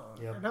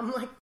telephone. Yep. And I'm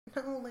like,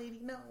 no, lady,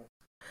 no.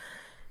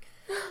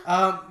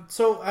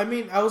 So, I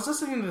mean, I was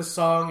listening to the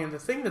song, and the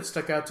thing that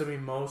stuck out to me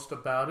most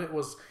about it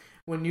was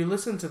when you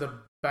listen to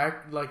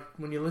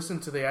when you listen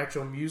to the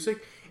actual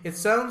music, it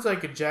sounds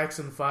like a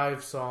Jackson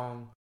 5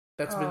 song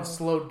that's been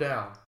slowed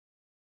down.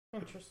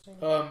 Interesting.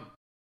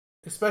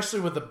 Especially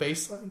with the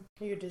bass line.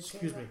 You did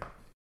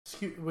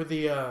with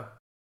the...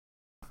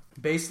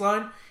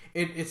 baseline,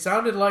 it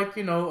sounded like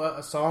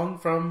a song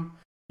from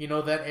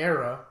that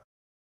era,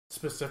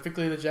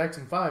 specifically the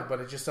Jackson 5, but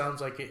it just sounds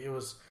like it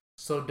was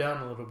slowed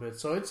down a little bit.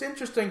 So it's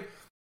interesting.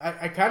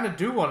 I kind of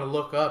do want to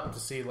look up to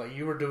see, like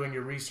you were doing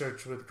your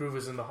research with "Groove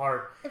Is in the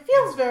Heart." It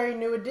feels very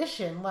New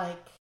Edition,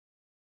 like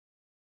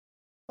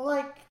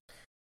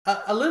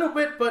a little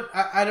bit, but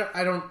I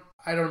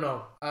don't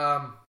know.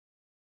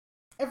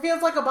 It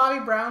feels like a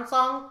Bobby Brown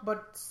song,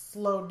 but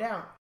slowed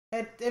down.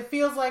 It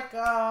feels like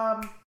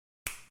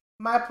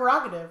My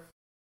Prerogative,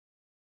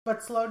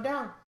 but slowed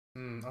down.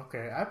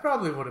 Okay, I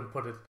probably wouldn't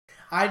put it.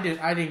 I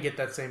didn't get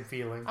that same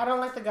feeling. I don't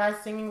like the guy's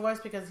singing voice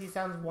because he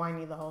sounds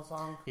whiny the whole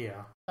song.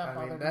 Yeah,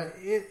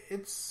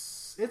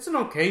 it's an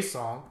okay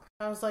song.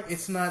 I was like,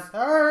 it's not.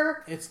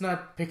 Sir. It's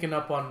not picking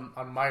up on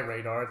my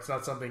radar. It's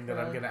not something that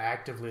I'm gonna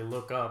actively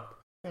look up.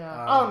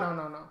 Yeah.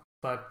 No.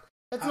 But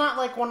it's not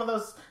like one of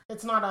those.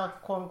 It's not a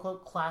quote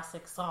unquote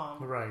classic song.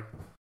 Right.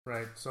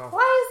 So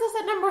why is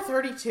this at number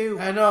 32?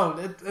 I know,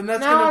 and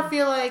that's now I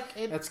feel like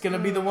that's gonna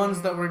be the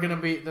ones that we're gonna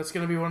be. That's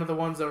gonna be one of the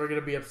ones that we're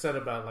gonna be upset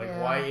about. Like,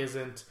 why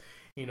isn't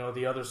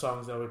the other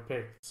songs that we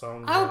picked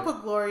songs? I would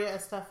put Gloria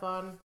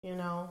Estefan.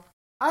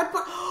 I'd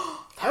put.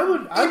 I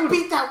would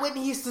beat that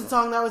Whitney Houston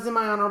song that was in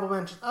my honorable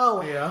mention.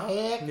 Oh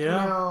heck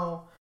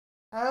no!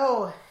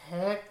 Oh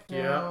heck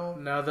no!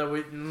 Yeah. Now that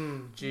we,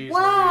 geez,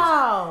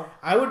 wow! Louise.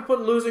 I would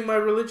put "Losing My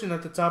Religion"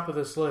 at the top of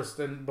this list,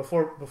 and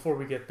before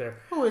we get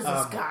there, who is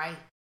this guy?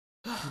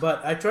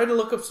 But I tried to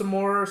look up some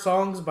more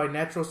songs by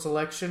Natural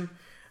Selection.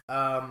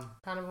 Kind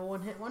of a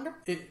one-hit wonder?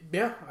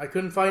 I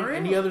couldn't find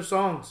any other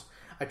songs.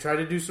 I tried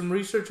to do some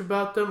research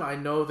about them. I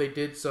know they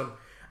did some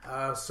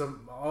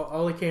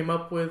all I came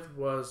up with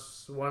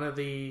was one of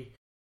the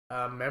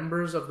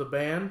members of the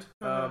band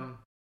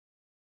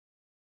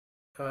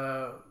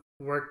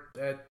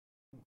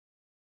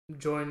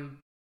joined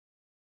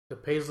the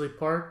Paisley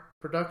Park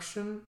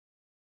production.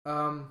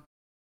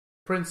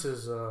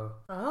 Prince's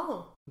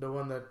the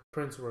one that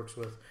Prince worked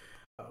with,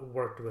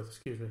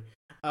 excuse me.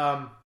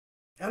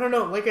 I don't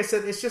know. Like I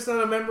said, it's just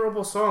not a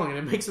memorable song, and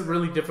it makes it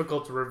really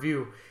difficult to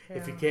review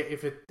if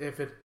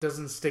it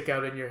doesn't stick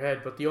out in your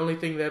head. But the only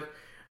thing that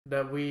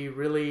we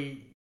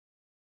really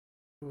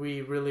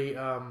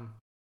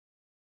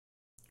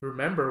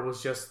remember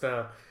was just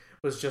the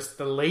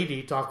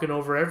lady talking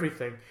over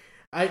everything.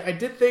 I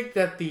did think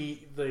that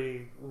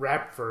the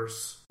rap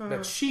verse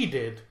that she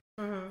did,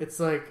 it's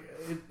like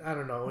I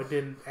don't know, it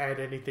didn't add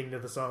anything to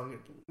the song.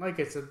 Like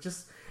I said,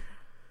 just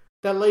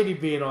that lady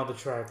being on the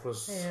track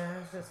was just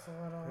a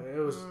little. It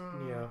was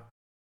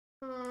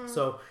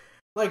So,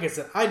 like I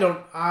said,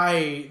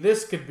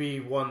 this could be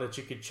one that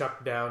you could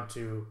chuck down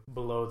to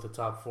below the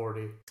top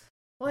 40.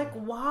 Like,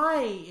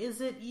 why is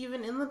it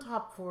even in the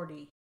top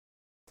 40?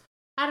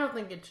 I don't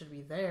think it should be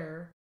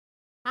there.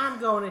 I'm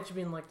going it should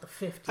be in like the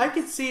 50s. I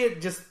could see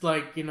it just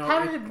like,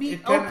 How did it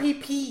beat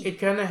OPP? It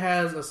kind of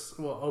has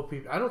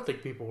OPP. I don't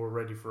think people were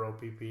ready for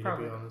OPP, to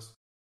Probably. be honest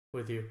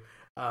with you.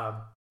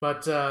 I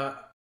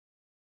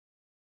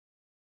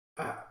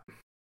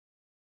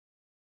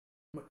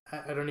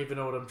don't even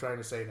know what I'm trying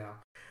to say now.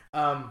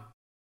 I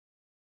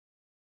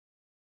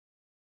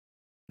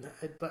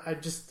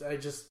just You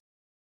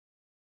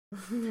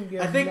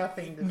I have think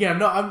nothing to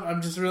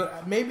I'm just really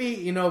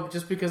maybe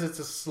just because it's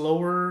a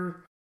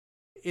slower.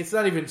 It's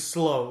not even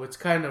slow. It's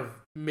kind of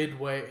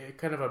midway,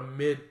 kind of a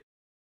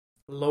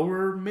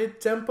lower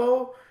mid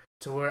tempo,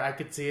 to where I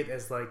could see it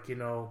as like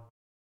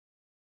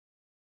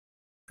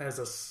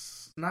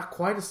as not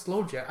quite a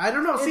slow jam. I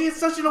don't know. See, it's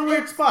such in a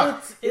weird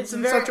spot. It's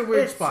in such a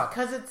weird spot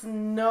because it's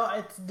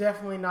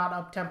definitely not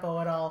up tempo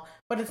at all.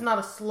 But it's not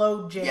a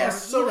slow jam.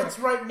 Yes, so either. it's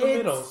right in the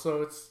middle.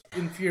 So it's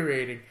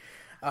infuriating.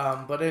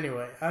 But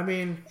anyway, I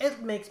mean,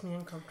 it makes me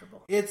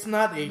uncomfortable. It's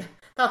not a.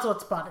 That's what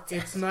spot it's.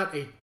 It's not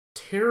a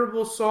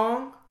terrible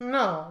song.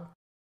 No.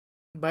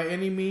 By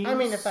any means. I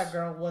mean, if that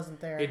girl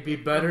wasn't there, it'd be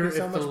better if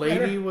the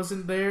lady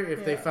wasn't there.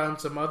 If they Yeah. found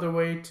some other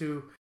way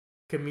to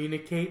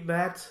communicate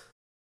that.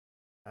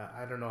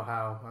 I don't know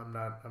how. I'm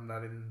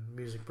not in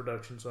music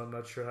production, so I'm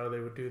not sure how they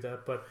would do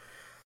that. But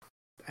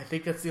I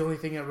think that's the only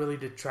thing that really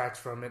detracts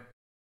from it.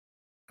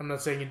 I'm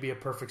not saying it'd be a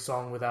perfect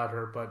song without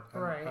her, but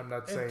I'm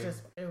not saying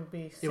it would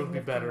be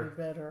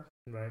better.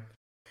 Right.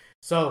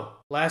 So,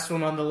 last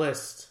one on the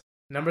list,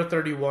 number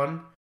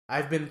 31.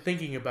 I've Been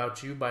Thinking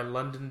About You by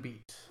London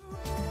Beat.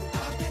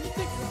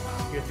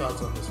 Your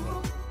thoughts on this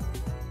one?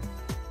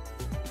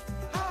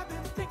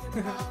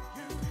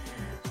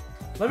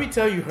 Let me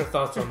tell you her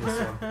thoughts on this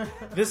one.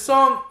 This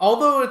song,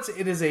 although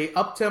it is a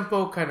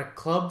up-tempo kind of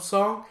club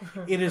song,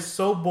 it is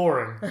so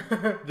boring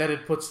that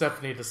it put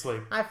Stephanie to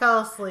sleep. I fell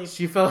asleep.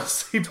 She fell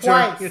asleep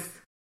twice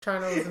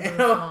trying to listen to the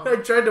song. I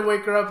tried to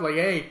wake her up like,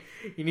 hey,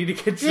 you need to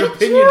get your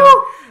opinion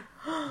on.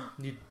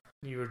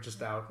 You were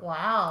just out.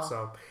 Wow.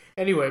 So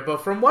anyway,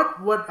 but from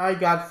what I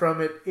got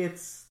from it,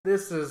 this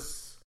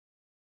is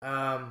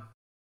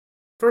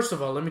first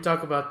of all, let me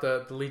talk about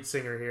the lead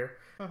singer here.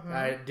 Mm-hmm.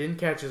 I didn't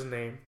catch his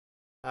name.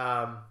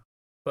 But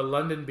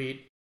London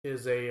Beat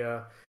is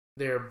they're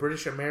a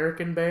British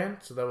American band,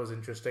 so that was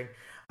interesting.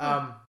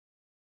 But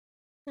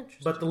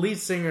the lead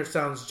singer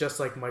sounds just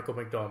like Michael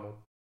McDonald.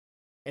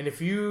 And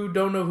if you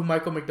don't know who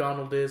Michael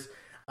McDonald is,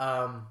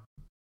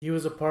 he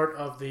was a part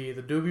of the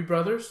Doobie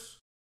Brothers.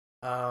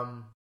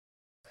 And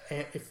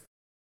if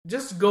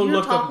just go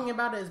look up. Talking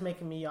about it is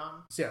making me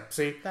yawn. Yeah,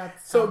 see.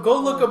 So go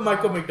look up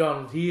Michael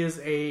McDonald. He is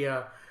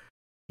a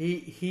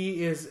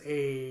he is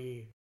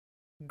a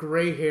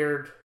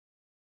gray-haired,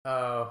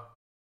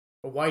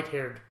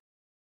 white-haired,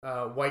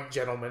 white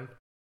gentleman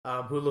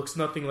who looks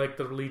nothing like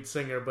the lead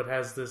singer, but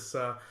has this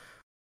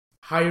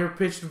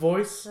higher-pitched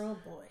voice. Oh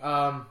boy.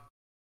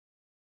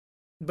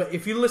 But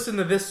if you listen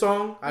to this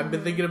song, I've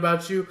been thinking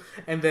about you,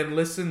 and then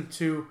listen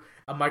to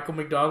a Michael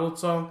McDonald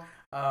song.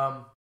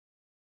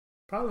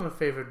 Probably my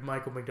favorite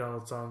Michael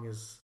McDonald song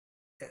is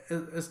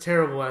as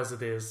terrible as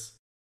it is.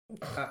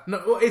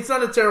 No, it's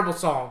not a terrible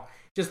song.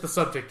 Just the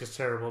subject is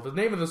terrible. The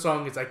name of the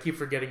song is "I Keep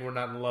Forgetting We're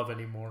Not in Love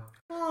Anymore."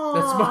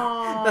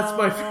 Aww, that's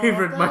my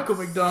favorite Michael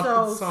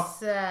McDonald song.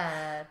 So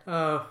sad.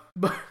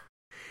 But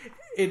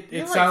it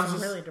like sounds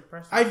some really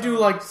depressing. I do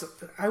songs.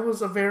 I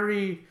was a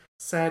very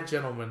sad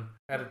gentleman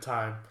at a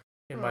time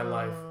in my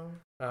life.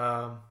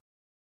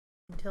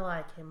 Until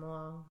I came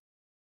along.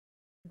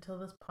 Until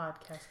this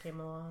podcast came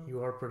along.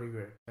 You are pretty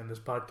great, and this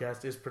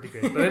podcast is pretty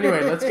great. But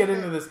anyway, let's get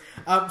into this.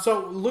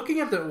 So,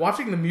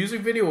 watching the music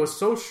video was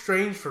so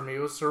strange for me. It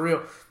was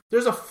surreal.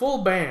 There's a full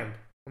band,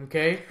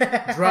 okay?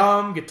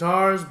 Drum,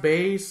 guitars,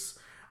 bass,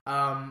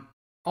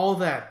 all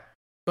that.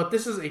 But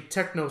this is a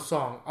techno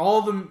song.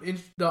 All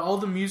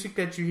the music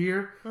that you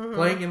hear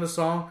playing in the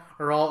song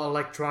are all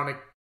electronic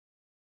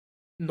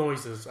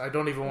noises. I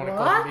don't even want to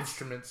call them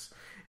instruments.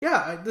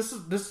 Yeah, this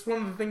is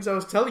one of the things I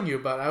was telling you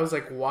about. I was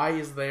like, why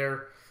is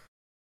there?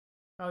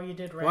 Oh, you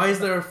did. Why is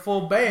there a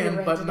full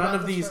band, but none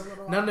of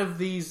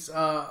these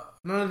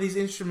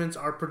instruments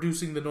are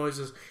producing the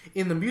noises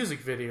in the music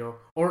video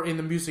or in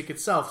the music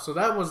itself? So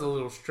that was a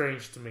little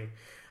strange to me.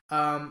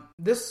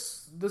 The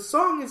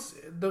song is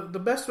the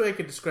best way I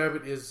could describe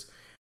it is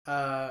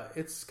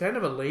it's kind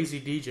of a lazy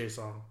DJ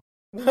song.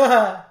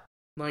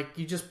 Like,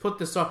 you just put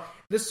this song.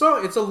 This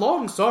song, it's a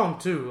long song,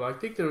 too. I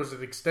think there was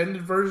an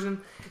extended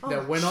version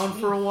that went on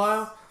for a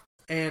while.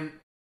 And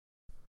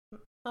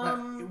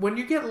when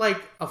you get,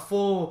 like, a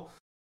full...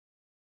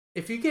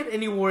 If you get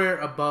anywhere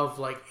above,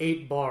 like,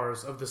 8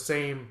 bars of the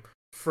same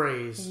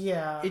phrase,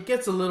 it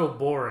gets a little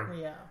boring.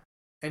 Yeah.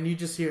 And you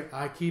just hear,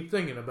 I keep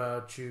thinking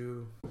about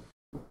you.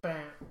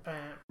 Bam,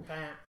 bam,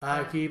 bam.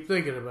 I keep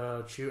thinking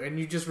about you. And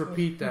you just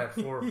repeat that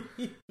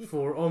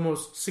for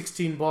almost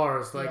 16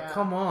 bars. Like,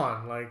 come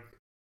on. Like,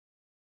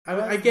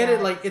 I get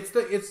it. Like,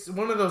 it's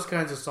one of those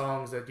kinds of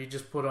songs that you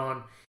just put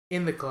on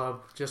in the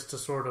club just to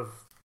sort of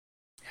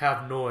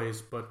have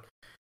noise, but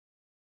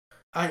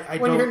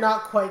when you're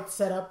not quite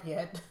set up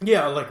yet.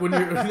 Yeah, like when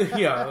you're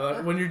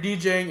when you're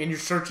DJing and you're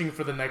searching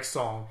for the next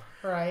song.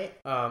 Right.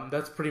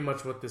 That's pretty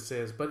much what this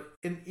is. But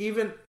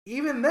even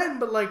then,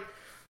 but like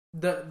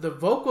the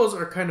vocals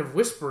are kind of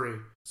whispery,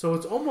 so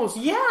it's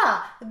almost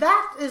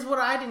that is what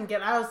I didn't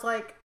get. I was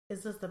like,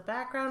 is this the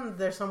background?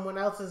 There's someone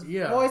else's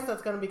voice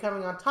that's going to be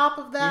coming on top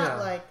of that.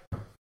 Like,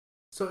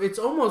 so it's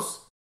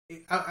almost.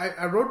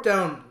 I wrote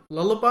down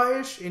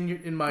lullaby-ish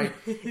in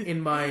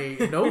my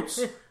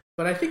notes.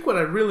 But I think what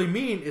I really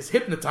mean is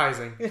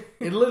hypnotizing.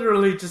 It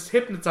literally just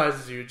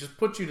hypnotizes you. It just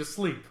puts you to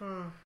sleep.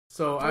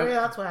 So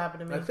that's what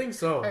happened to me. I think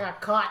so. I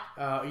got caught.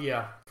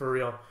 Yeah, for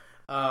real.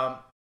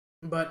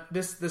 But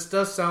this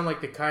does sound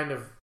like the kind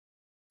of...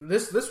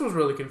 This was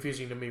really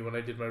confusing to me when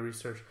I did my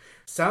research.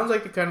 Sounds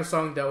like the kind of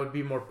song that would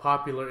be more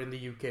popular in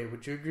the UK.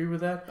 Would you agree with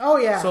that? Oh,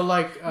 yeah. So,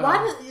 like...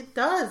 it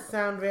does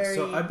sound very...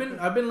 So I've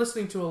been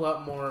listening to a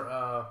lot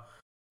more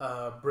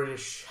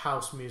British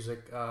house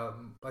music. I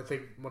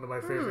think one of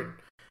my favorite...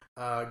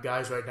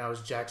 guys right now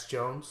is Jax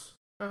Jones.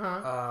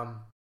 The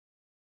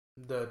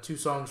 2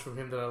 songs from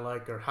him that I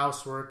like are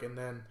Housework and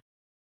then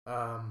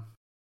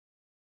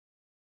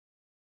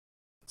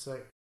it's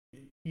like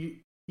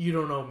you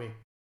Don't Know Me.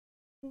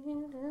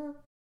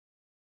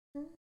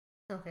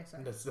 Okay,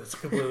 sorry. That's a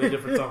completely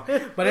different song.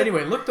 But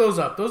anyway, look those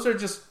up. Those are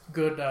just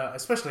good,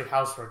 especially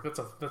Housework.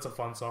 That's a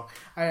fun song.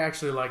 I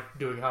actually like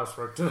doing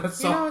housework to that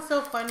song. You know what's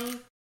so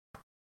funny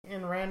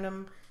and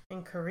random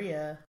in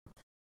Korea?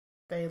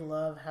 They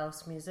love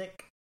house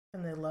music,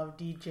 and they love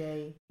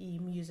DJ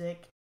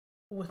music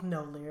with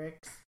no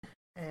lyrics,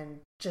 and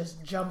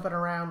just jumping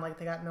around like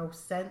they got no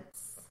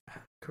sense.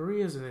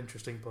 Korea is an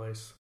interesting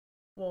place.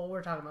 Well,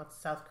 we're talking about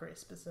South Korea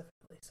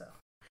specifically, so.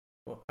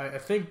 Well, I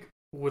think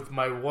with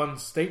my one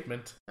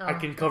statement, I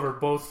can cover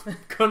both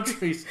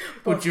countries.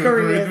 Would you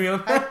agree with me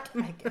on that?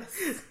 I guess.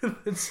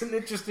 It's an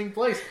interesting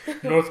place.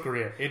 North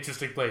Korea,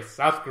 interesting place.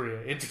 South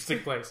Korea, interesting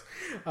place.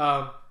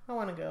 I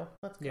want to go.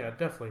 Let's go. Yeah,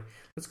 definitely.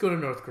 Let's go to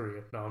North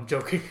Korea. No, I'm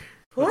joking.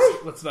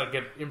 Let's not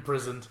get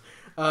imprisoned.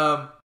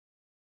 But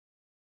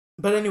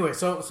anyway,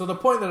 so the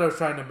point that I was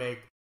trying to make,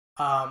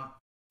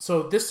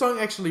 so this song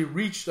actually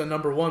reached a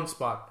number 1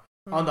 spot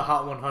on the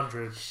Hot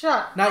 100.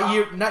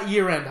 Not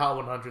year-end Hot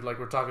 100 like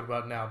we're talking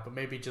about now, but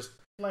maybe just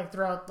like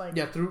throughout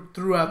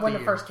throughout when the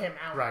year. It first came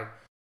out. Right.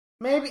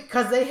 Maybe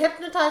because they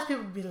hypnotize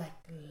people to be like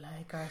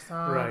our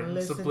song, right?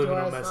 Listen Subliminal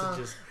to our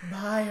messages, song,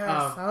 buy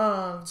our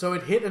song. So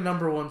it hit a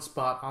number 1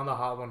 spot on the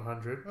Hot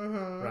 100,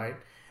 right?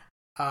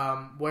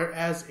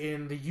 Whereas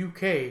in the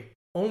UK,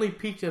 only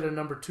peaked at a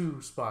number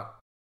 2 spot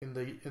in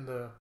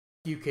the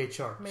UK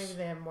charts. Maybe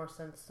they have more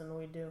sense than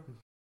we do.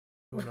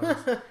 Who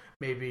knows?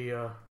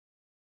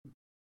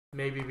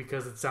 Maybe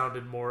because it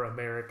sounded more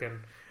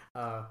American.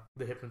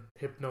 The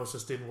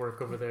hypnosis didn't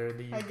work over there in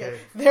the UK.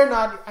 They're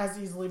not as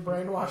easily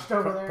brainwashed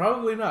over there.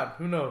 Probably not.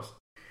 Who knows?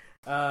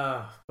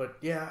 But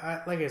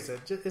yeah, like I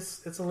said,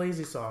 it's a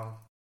lazy song,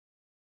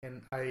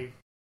 and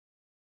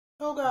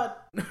oh god,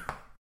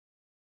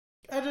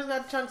 I just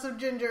got chunks of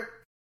ginger.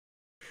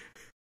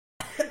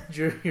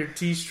 Your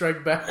tea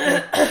strike back.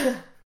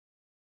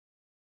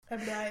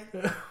 I'm dying.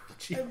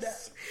 I'm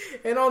dying.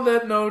 And on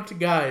that note,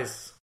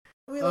 guys,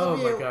 we love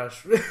you. Oh my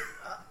gosh.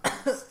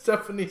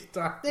 Stephanie's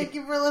dying. Thank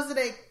you for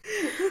listening.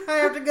 I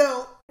have to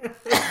go.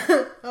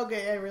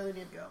 Okay, I really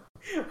need to go.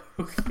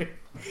 Okay.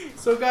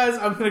 So guys,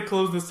 I'm going to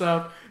close this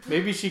out.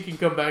 Maybe she can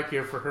come back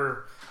here for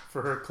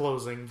her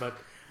closing. But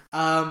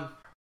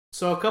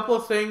so a couple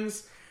of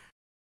things.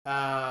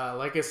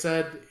 Like I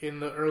said in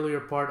the earlier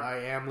part,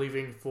 I am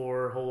leaving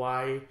for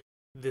Hawaii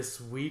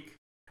this week.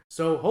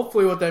 So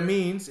hopefully what that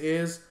means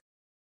is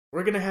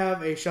we're going to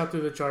have a Shot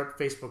Through the Chart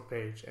Facebook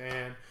page.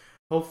 And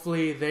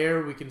hopefully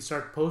there we can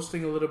start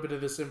posting a little bit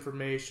of this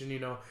information,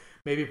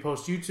 maybe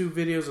post YouTube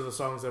videos of the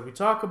songs that we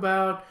talk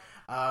about,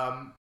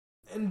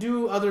 and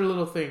do other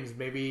little things.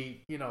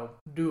 Maybe,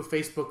 do a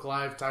Facebook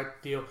Live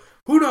type deal.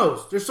 Who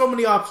knows? There's so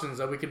many options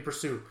that we can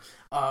pursue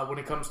when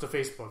it comes to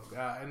Facebook.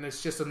 And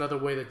it's just another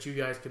way that you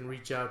guys can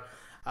reach out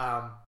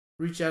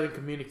and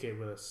communicate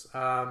with us.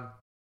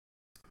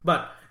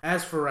 But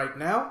as for right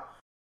now,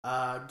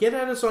 get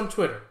at us on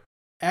Twitter,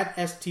 at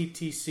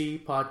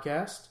STTC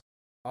Podcast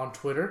on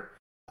Twitter.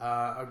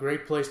 A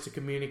great place to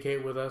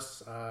communicate with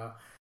us.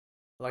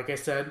 Like I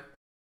said,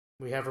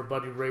 we have our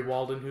buddy Ray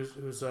Walden,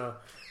 who's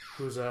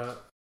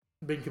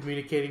been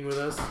communicating with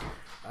us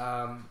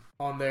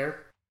on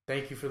there.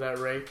 Thank you for that,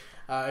 Ray.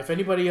 If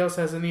anybody else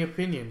has any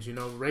opinions,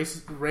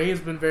 Ray has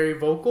been very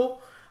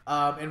vocal,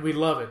 and we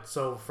love it.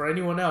 So for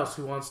anyone else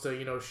who wants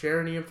to, share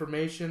any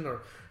information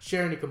or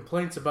share any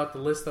complaints about the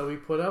list that we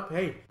put up,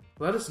 hey,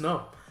 let us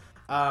know.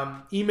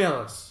 Email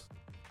us,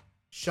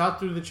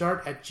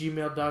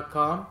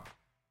 shotthroughthechart@gmail.com.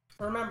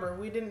 Remember,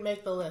 we didn't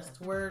make the list.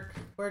 We're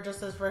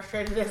just as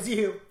frustrated as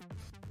you.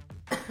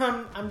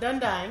 I'm done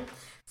dying.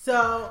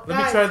 So let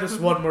me try this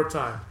one more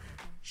time.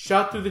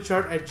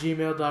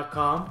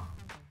 Shotthroughthechart@gmail.com.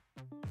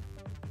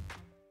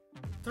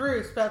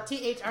 Through, spelled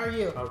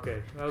THRU.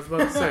 Okay, I was about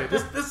to say,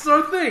 this is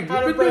our thing.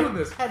 We've been doing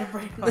this. Had a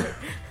break on it.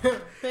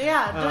 So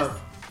yeah,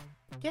 just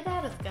get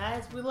at us,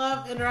 guys. We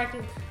love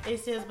interacting.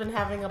 AC has been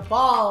having a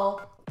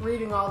ball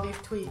reading all these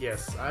tweets.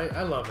 Yes,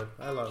 I love it.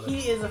 I love it.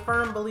 He is a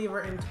firm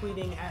believer in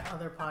tweeting at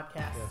other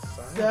podcasts. Yes,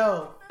 I am.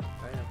 So,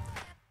 I am.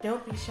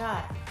 Don't be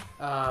shy.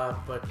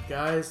 But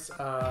guys,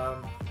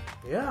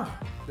 yeah,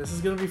 this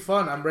is gonna be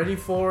fun. I'm ready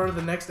for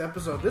the next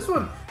episode. This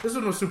one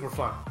was super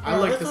fun. I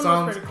like the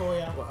songs. Was pretty cool,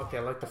 yeah. Well, okay,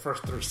 I like the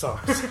first 3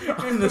 songs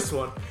on this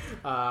one.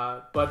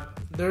 But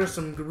there are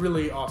some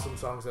really awesome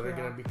songs that are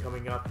gonna be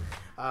coming up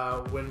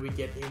when we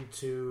get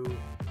into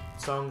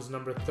songs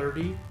number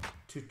 30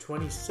 to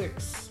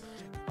 26.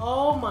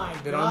 Oh my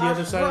god! Then on the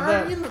other side of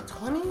that, we're in the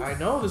 20s. I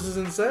know, this is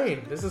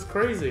insane. This is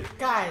crazy,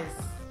 guys.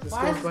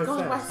 Why is it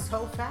going by fast.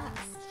 so fast?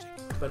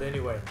 But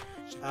anyway,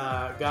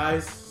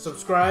 guys,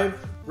 subscribe,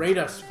 rate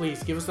us,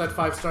 please. Give us that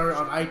 5-star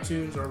on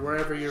iTunes or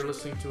wherever you're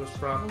listening to us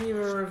from. Leave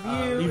a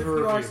review if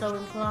you are so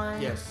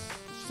inclined. Yes.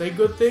 Say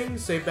good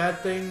things, say bad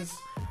things.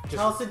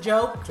 Tell us a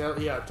joke. Tell us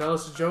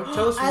a joke.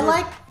 Tell us. I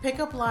like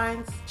pickup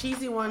lines,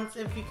 cheesy ones,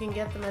 if you can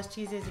get them as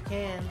cheesy as you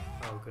can.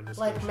 Oh, goodness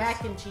like gracious.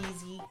 mac and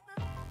cheesy.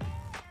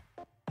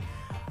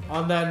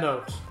 On that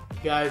note,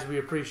 guys, we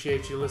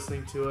appreciate you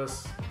listening to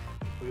us.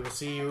 We will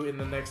see you in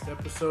the next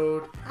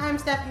episode. I'm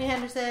Stephanie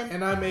Henderson.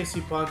 And I'm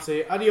AC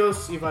Ponce.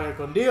 Adios y vaya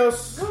con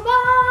Dios.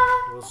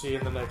 Goodbye. We'll see you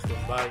in the next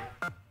one. Bye.